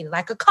that I needed,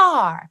 like a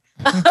car.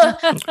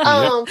 And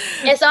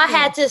so I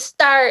had to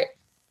start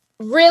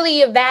really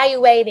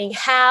evaluating,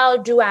 how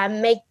do I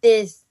make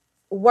this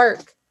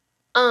work?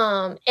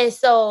 And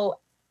so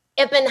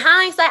if in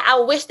hindsight,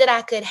 I wish that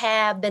I could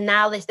have the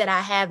knowledge that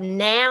I have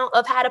now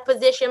of how to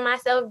position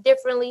myself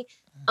differently.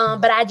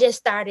 But I just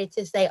started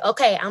to say,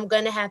 okay, I'm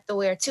going to have to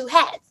wear two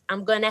hats.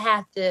 I'm going to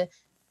have to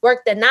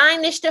work the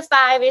 9-ish to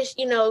 5-ish,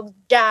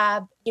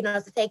 job,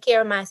 to take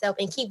care of myself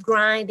and keep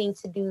grinding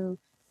to do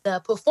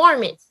the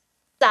performance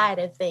side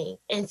of things.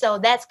 And so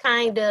that's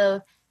kind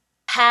of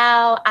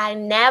how I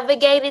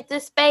navigated the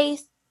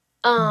space.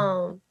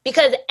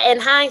 Because in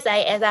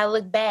hindsight, as I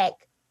look back,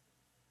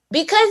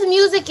 because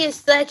music is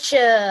such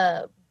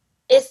a,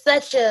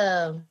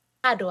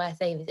 how do I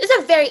say this?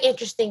 It's a very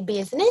interesting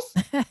business.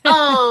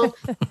 So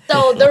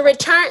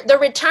the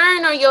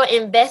return on your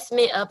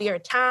investment of your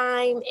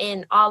time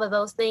and all of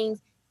those things,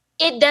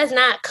 it does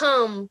not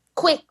come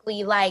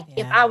quickly. Like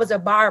if I was a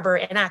barber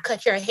and I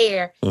cut your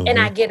hair and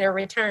I get a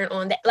return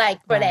on that, like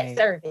for that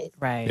service.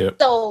 Right. Yep.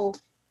 So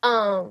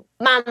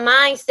my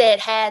mindset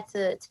had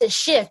to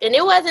shift. And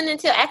it wasn't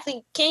until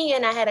actually Kenya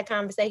and I had a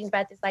conversation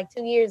about this like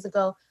 2 years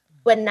ago,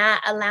 but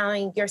not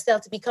allowing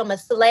yourself to become a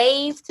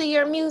slave to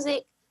your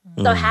music.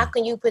 So how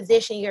can you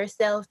position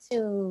yourself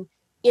to,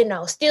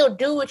 still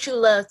do what you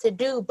love to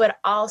do, but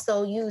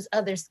also use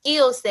other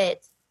skill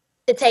sets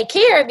to take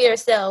care of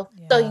yourself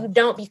so you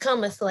don't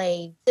become a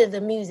slave to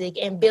the music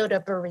and build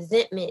up a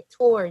resentment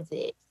towards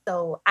it.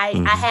 So I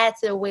had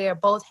to wear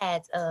both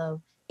hats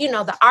of,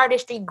 the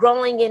artistry,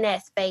 growing in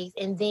that space,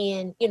 and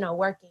then,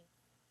 working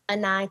a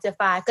 9 to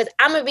 5. Because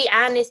I'm going to be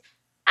honest,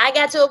 I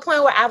got to a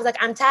point where I was like,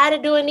 I'm tired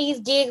of doing these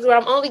gigs where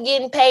I'm only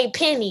getting paid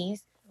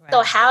pennies. Right.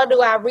 So how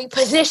do I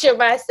reposition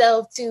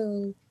myself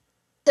to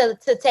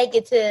take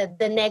it to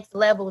the next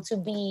level, to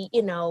be,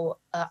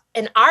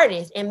 an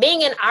artist? And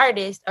being an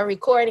artist, a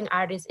recording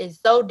artist, is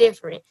so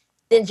different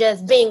than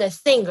just being a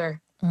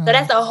singer. So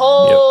that's a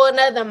whole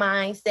nother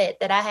mindset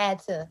that I had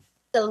to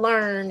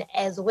learn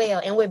as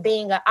well. And with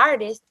being an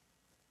artist,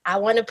 I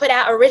want to put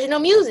out original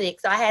music.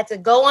 So I had to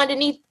go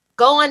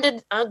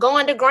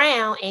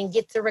underground and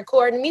get to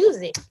record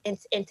music and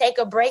take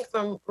a break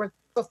from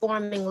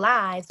performing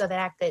live so that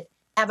I could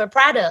have a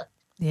product.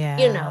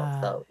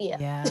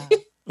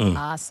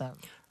 Awesome.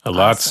 A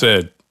lot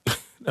said.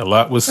 A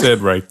lot was said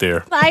right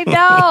there. I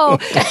know.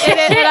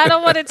 and I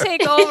don't want to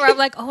take over. I'm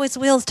like, oh, it's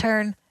Will's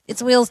turn.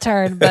 It's Will's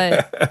turn.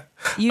 But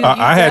you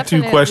I had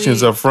 2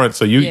 questions up front,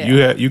 so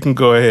you can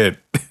go ahead.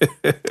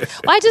 Well,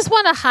 I just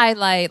want to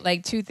highlight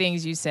like 2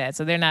 things you said.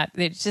 So they're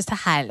just a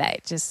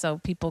highlight, just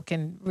so people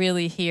can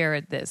really hear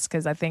this,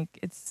 because I think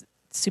it's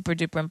super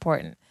duper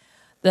important.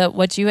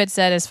 What you had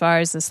said as far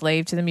as the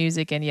slave to the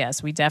music, and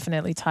yes, we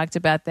definitely talked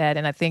about that.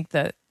 And I think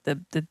the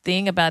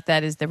thing about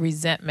that is the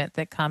resentment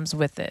that comes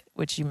with it,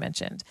 which you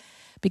mentioned,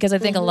 because I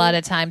think a lot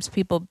of times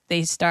people,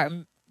 they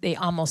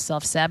almost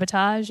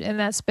self-sabotage in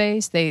that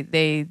space.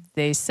 They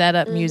set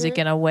up music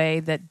in a way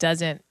that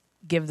doesn't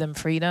give them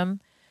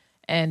freedom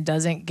and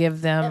doesn't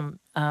give them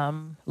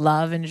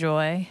love and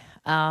joy.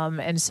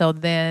 And so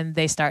then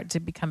they start to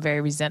become very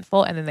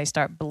resentful, and then they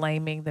start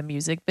blaming the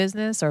music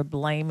business or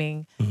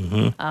blaming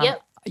and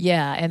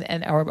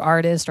or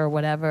artist or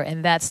whatever.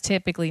 And that's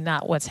typically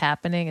not what's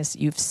happening. Is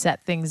you've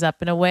set things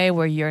up in a way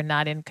where you're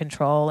not in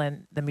control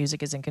and the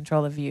music is in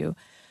control of you.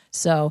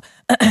 So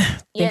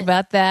think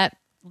about that,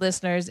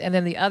 listeners. And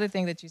then the other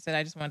thing that you said,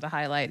 I just wanted to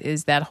highlight,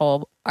 is that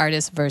whole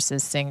artist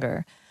versus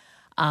singer.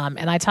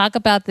 And I talk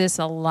about this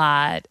a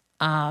lot.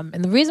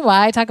 And the reason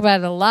why I talk about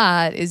it a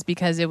lot is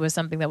because it was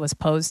something that was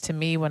posed to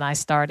me when I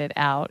started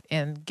out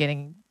in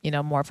getting,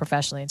 more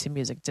professionally into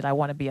music. Did I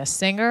want to be a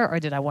singer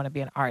or did I want to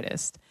be an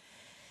artist?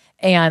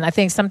 And I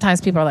think sometimes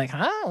people are like,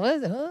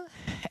 huh?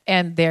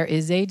 And there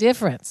is a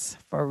difference,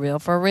 for real.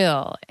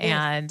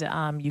 Yes.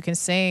 And you can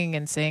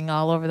sing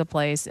all over the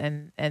place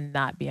and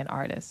not be an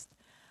artist.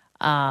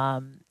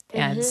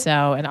 And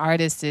so an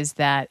artist is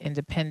that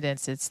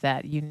independence, it's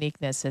that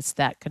uniqueness, it's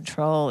that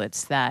control,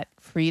 it's that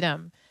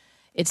freedom.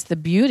 It's the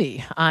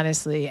beauty,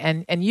 honestly.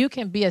 And you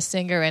can be a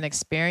singer and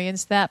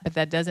experience that, but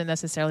that doesn't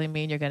necessarily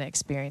mean you're going to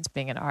experience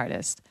being an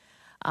artist.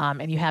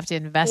 And you have to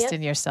invest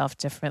in yourself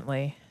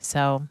differently.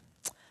 So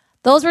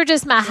those were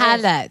just my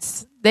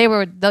highlights. They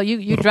were, though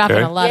you dropping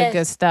a lot of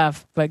good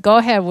stuff. But go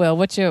ahead, Will.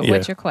 What's your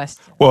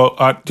question? Well,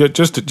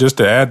 just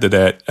to add to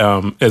that,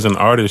 as an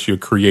artist, you're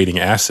creating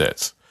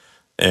assets.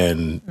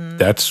 And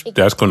that's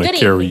going to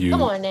carry you.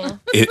 Come on now.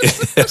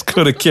 That's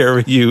going to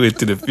carry you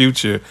into the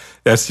future.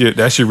 That's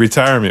your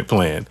retirement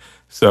plan.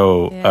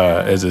 So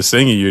as a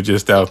singer, you're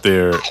just out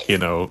there,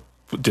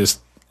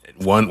 just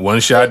one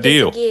shot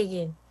deal.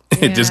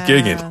 Just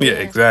gigging. Yeah,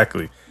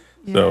 exactly.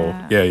 Yeah. So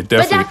definitely.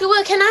 But Dr.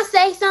 Will, can I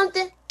say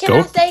something?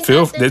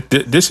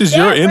 This is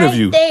your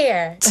interview.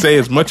 There. Say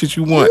as much as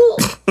you want.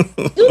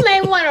 You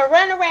may want to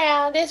run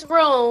around this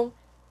room,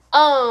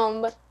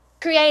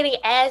 creating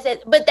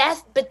assets, but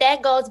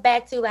that goes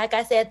back to, like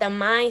I said, the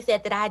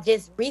mindset that I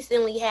just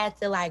recently had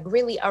to like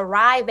really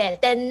arrive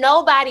at, that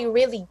nobody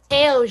really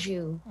tells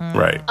you.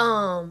 Right.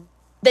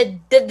 The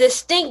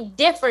distinct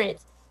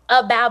difference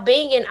about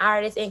being an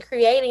artist and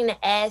creating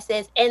the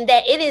assets, and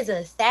that it is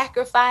a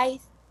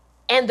sacrifice,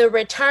 and the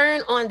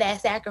return on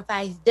that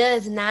sacrifice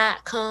does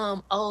not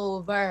come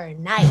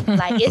overnight.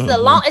 Like it's the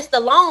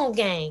long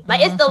game. Like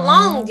it's the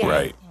long game.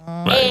 Right.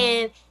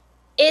 And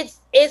it's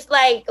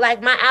like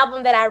my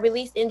album that I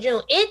released in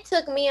June. It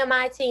took me and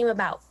my team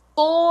about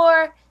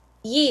 4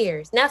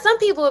 years. Now some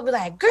people would be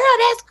like, "Girl,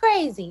 that's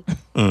crazy."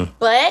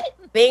 But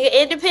being an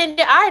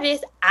independent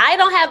artist, I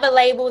don't have a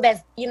label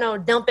that's,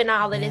 dumping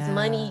all of this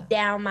money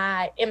down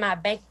in my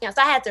bank account.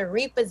 So I had to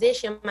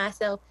reposition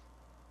myself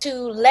to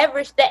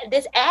leverage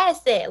this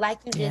asset, like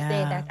you just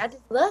said. Like, I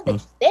just love that you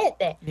said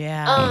that.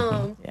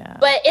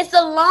 But it's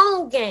a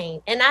long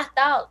game, and I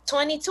thought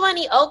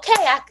 2020, okay,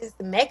 I could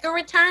make a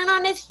return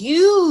on this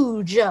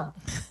huge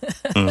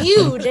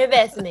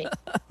investment.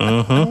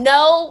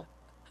 No,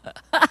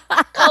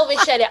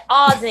 COVID shut it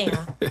all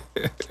down.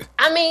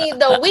 I mean,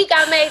 the week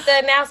I made the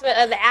announcement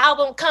of the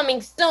album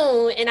coming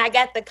soon, and I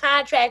got the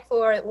contract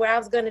for where I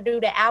was going to do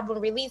the album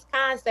release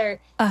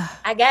concert,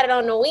 I got it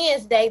on the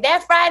Wednesday.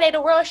 That Friday,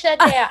 the world shut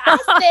down. I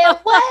said,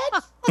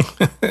 what?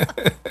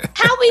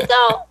 How we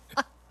go?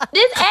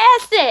 This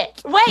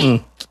asset.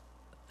 Wait.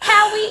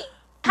 How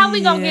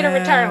we going to get a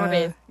return on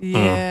this?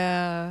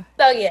 Yeah.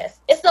 So,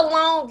 yes, it's a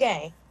long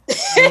game.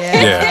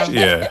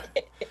 Yeah.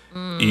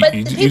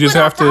 You just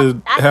have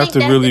to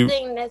really. The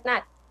thing that's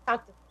not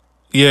talked about.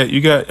 Yeah,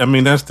 you got. I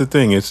mean, that's the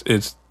thing.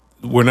 It's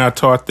we're not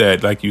taught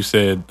that, like you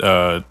said.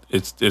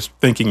 It's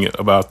thinking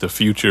about the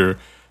future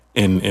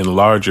in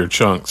larger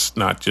chunks,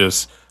 not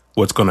just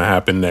what's going to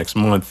happen next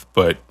month,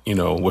 but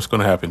what's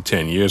going to happen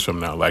 10 years from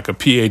now. Like a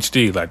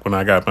PhD. Like when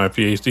I got my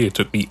PhD, it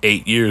took me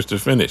 8 years to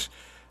finish.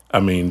 I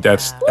mean,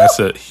 that's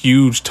a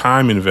huge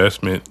time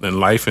investment and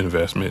life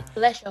investment.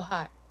 Bless your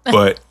heart.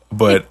 But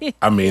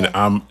I mean,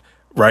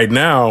 right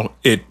now,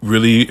 it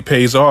really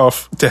pays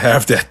off to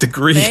have that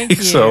degree. Thank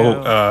you.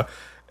 So,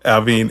 I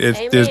mean, it's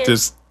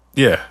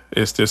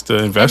just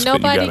an investment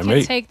you got to make. Nobody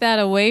can take that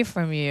away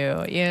from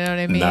you. You know what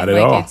I mean? Not at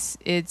all.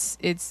 It's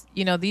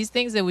these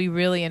things that we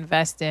really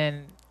invest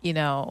in.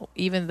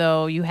 Even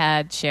though you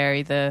had,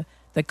 Sherry, the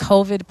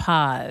COVID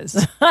pause,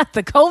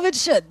 the COVID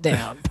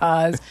shutdown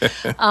pause.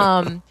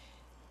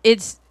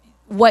 It's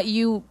what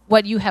you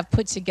have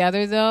put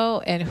together though,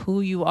 and who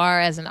you are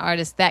as an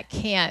artist. That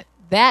can't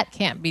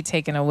be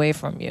taken away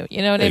from you.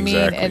 You know what I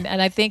mean?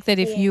 And I think that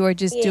if you are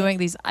just doing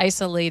these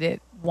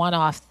isolated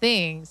one-off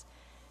things,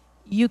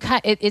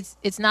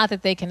 it's not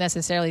that they can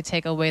necessarily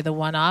take away the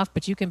one-off,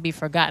 but you can be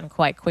forgotten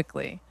quite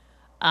quickly.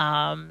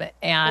 It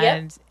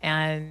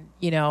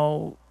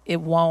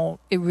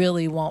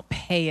really won't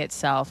pay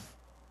itself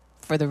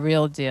for the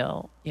real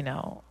deal,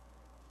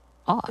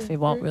 off. It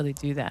won't really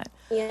do that.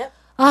 Yeah.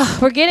 Oh,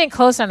 we're getting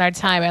close on our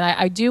time, and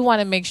I do want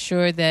to make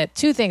sure that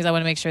two things I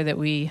want to make sure that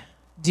we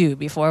do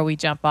before we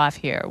jump off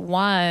here.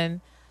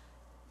 One,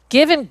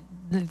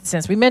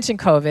 since we mentioned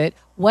COVID,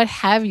 what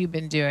have you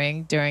been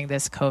doing during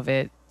this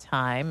COVID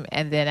time?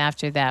 And then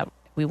after that,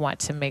 we want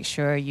to make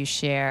sure you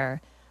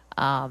share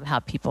how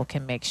people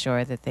can make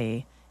sure that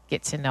they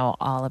get to know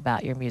all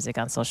about your music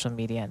on social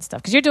media and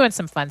stuff. Because you're doing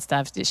some fun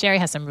stuff. Sherry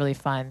has some really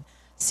fun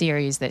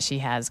series that she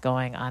has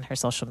going on her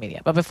social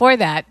media. But before you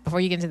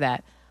get into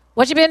that,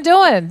 what you been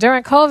doing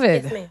during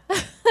COVID?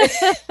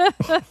 Yes,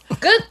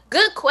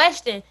 good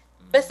question.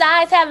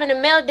 Besides having a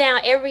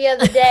meltdown every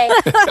other day,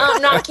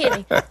 no, I'm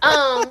kidding.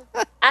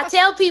 I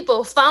tell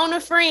people, phone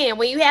a friend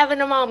when you having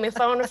a moment.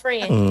 Phone a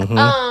friend.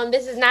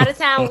 This is not a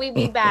time we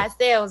be by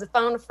ourselves.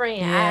 Phone a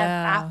friend.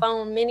 I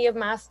phone many of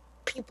my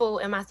people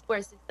in my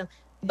support system.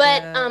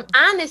 But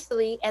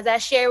honestly, as I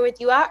shared with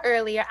you all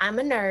earlier, I'm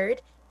a nerd,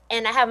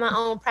 and I have my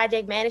own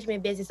project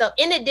management business. So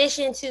in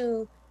addition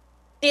to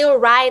still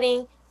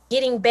writing,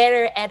 getting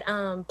better at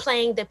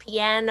playing the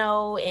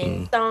piano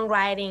and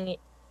songwriting,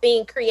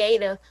 being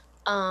creative.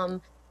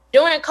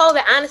 During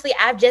COVID, honestly,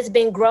 I've just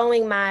been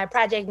growing my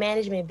project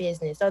management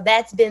business. So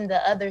that's been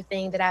the other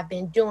thing that I've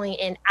been doing,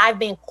 and I've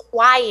been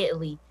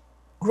quietly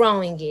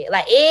growing it.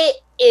 Like, it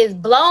is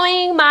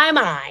blowing my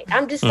mind.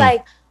 I'm just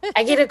like,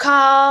 I get a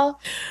call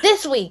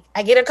this week.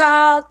 I get a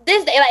call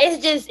this day. Like,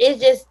 it's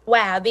just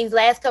wow. These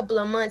last couple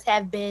of months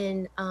have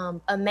been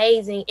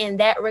amazing in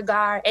that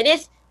regard. And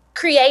it's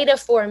creative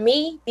for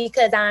me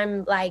because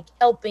I'm like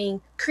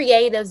helping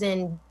creatives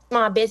and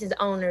small business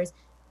owners.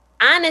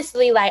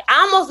 Honestly, like,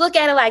 I almost look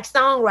at it like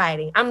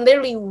songwriting. I'm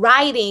literally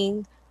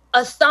writing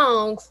a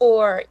song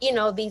for,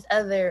 these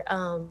other,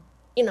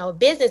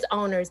 business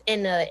owners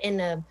in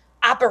a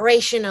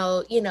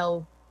operational,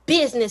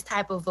 business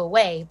type of a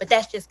way. But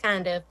that's just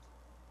kind of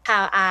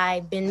how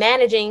I've been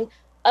managing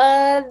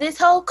this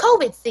whole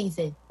COVID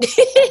season.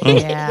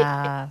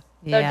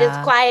 So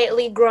just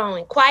quietly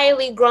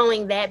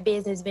growing that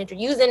business venture,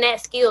 using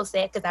that skill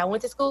set, because I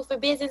went to school for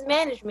business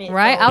management.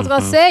 Right. So I was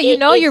going to say,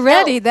 you're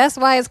ready. That's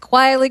why it's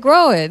quietly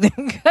growing,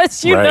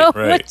 because you know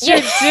what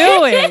you're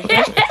doing.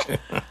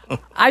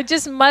 I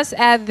just must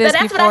add this. So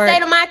that's before... what I say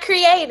to my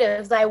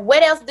creatives. Like,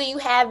 what else do you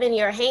have in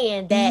your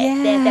hand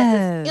that's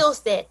a skill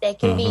set that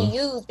can be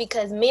used?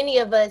 Because many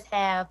of us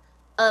have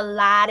a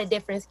lot of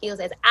different skill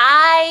sets.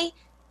 I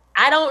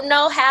don't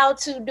know how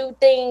to do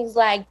things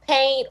like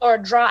paint or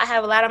draw. I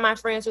have a lot of my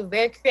friends who are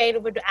very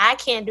creative. I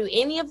can't do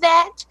any of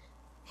that.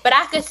 But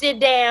I could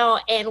sit down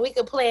and we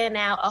could plan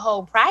out a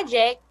whole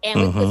project and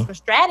we put some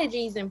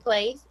strategies in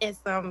place and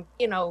some,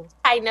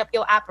 tighten up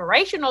your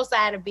operational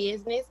side of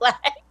business. Like,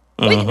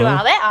 we can do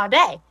all that all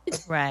day.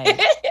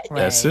 Right.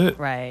 That's it.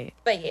 Right.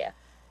 But yeah.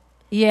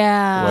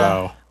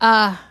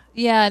 Wow.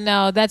 Yeah,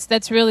 no,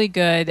 that's really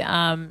good.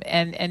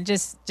 And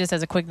just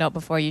as a quick note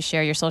before you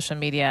share your social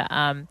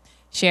media,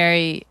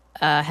 Sherry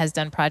has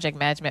done project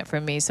management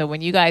for me. So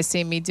when you guys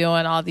see me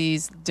doing all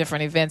these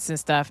different events and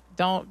stuff,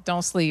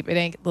 don't sleep. It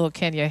ain't little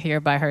Kenya here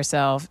by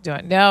herself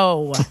doing.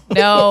 No,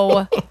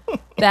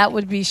 that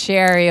would be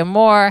Sherry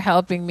Amore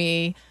helping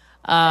me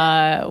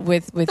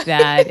with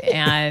that.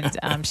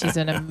 And she's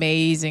an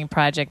amazing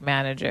project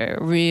manager.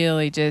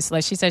 Really, just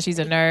like she said, she's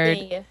a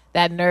nerd. Yeah.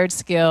 That nerd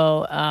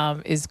skill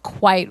is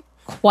quite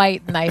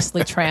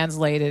nicely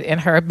translated in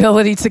her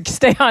ability to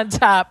stay on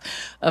top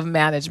of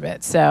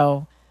management.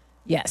 So.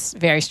 Yes,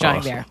 very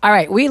strong there. All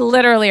right, we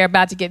literally are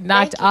about to get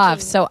knocked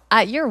off. So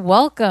you're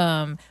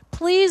welcome.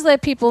 Please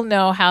let people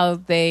know how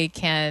they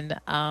can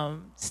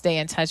stay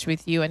in touch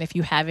with you and if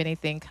you have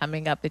anything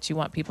coming up that you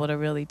want people to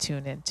really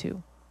tune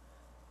into.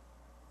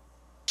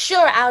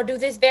 Sure, I'll do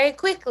this very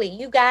quickly.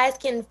 You guys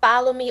can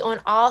follow me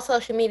on all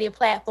social media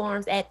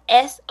platforms at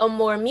S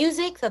Amore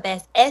Music. So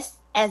that's S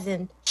as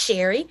in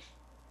Sherry.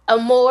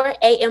 Amore,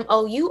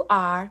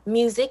 Amour,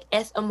 Music,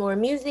 S Amore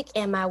Music.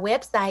 And my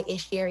website is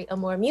Sherry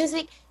Amore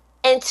Music.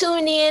 And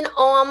tune in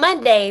on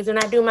Mondays when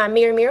I do my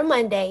Mirror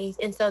Mondays.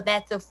 And so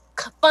that's a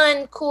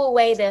fun, cool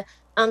way to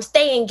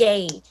stay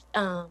engaged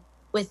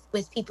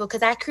with people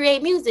because I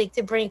create music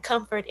to bring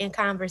comfort in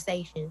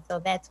conversation. So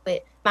that's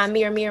what my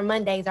Mirror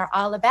Mondays are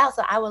all about.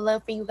 So I would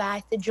love for you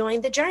guys to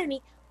join the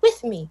journey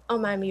with me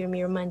on my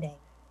Mirror Monday.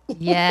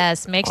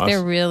 Yes,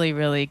 they're really,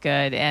 really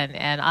good.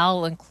 And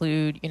I'll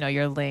include,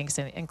 your links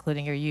and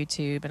including your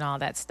YouTube and all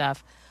that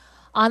stuff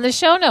on the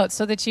show notes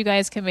so that you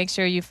guys can make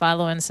sure you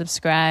follow and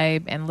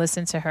subscribe and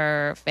listen to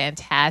her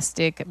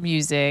fantastic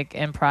music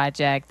and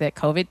project that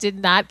COVID did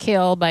not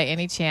kill by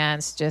any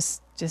chance.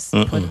 Just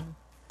put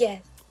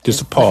yes.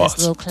 Just a pause.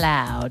 Little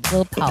cloud,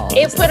 little pause.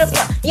 It put a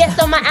yeah.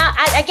 So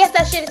I guess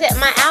I should have said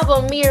my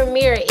album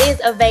Mirror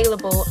is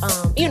available,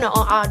 on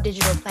all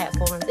digital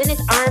platforms, and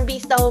it's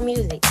R&B soul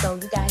music. So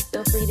you guys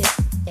feel free to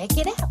check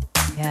it out.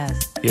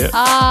 Yes.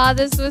 Yeah.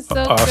 This was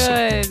so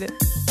good.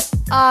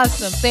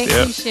 Awesome. Thank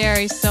you,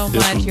 Sherry, so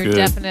much. You're good.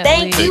 definitely.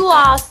 Thank you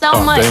all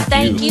so much.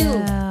 Thank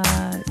you.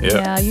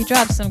 Yeah, you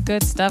dropped some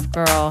good stuff,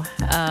 girl.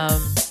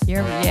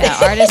 You're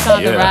artist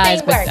on the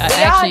rise, but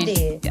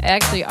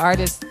actually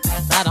artist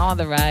not on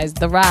the rise.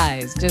 The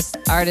rise, just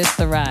artist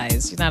the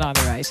rise. She's not on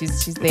the rise.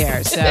 She's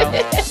there. So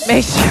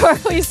make sure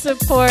we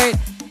support.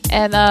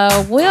 And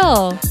we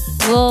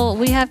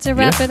have to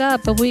wrap it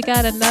up, but we're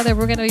going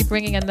to be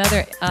bringing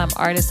another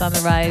artist on the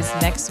rise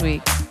next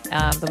week,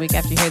 the week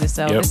after you hear this.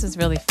 So this is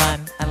really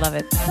fun. I love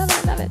it.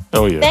 Love it.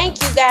 Oh, yeah.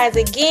 Thank you guys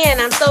again.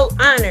 I'm so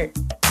honored.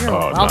 You're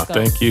welcome. No,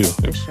 thank you.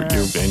 Sure.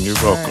 You're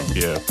welcome.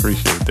 Yeah,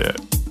 appreciate that.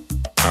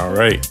 All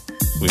right.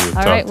 We'll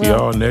talk to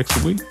y'all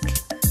next week.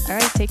 All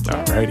right, take care.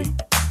 All righty.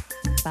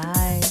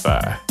 Bye.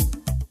 Bye.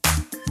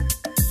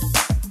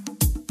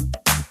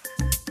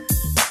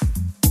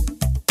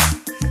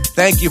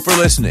 Thank you for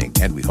listening,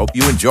 and we hope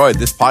you enjoyed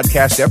this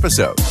podcast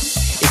episode.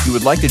 If you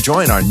would like to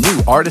join our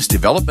new artist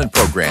development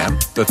program,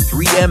 the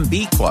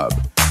 3MB Club,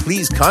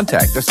 please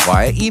contact us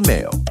via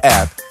email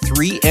at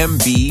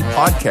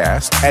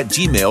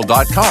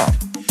 3mbpodcast@gmail.com.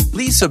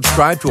 Please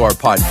subscribe to our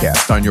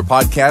podcast on your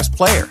podcast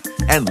player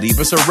and leave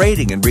us a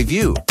rating and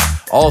review.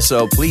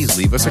 Also, please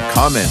leave us a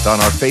comment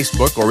on our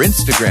Facebook or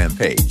Instagram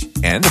page.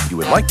 And if you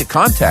would like to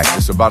contact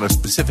us about a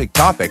specific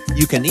topic,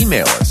 you can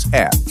email us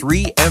at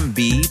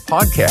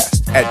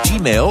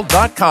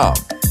 3mbpodcast@gmail.com.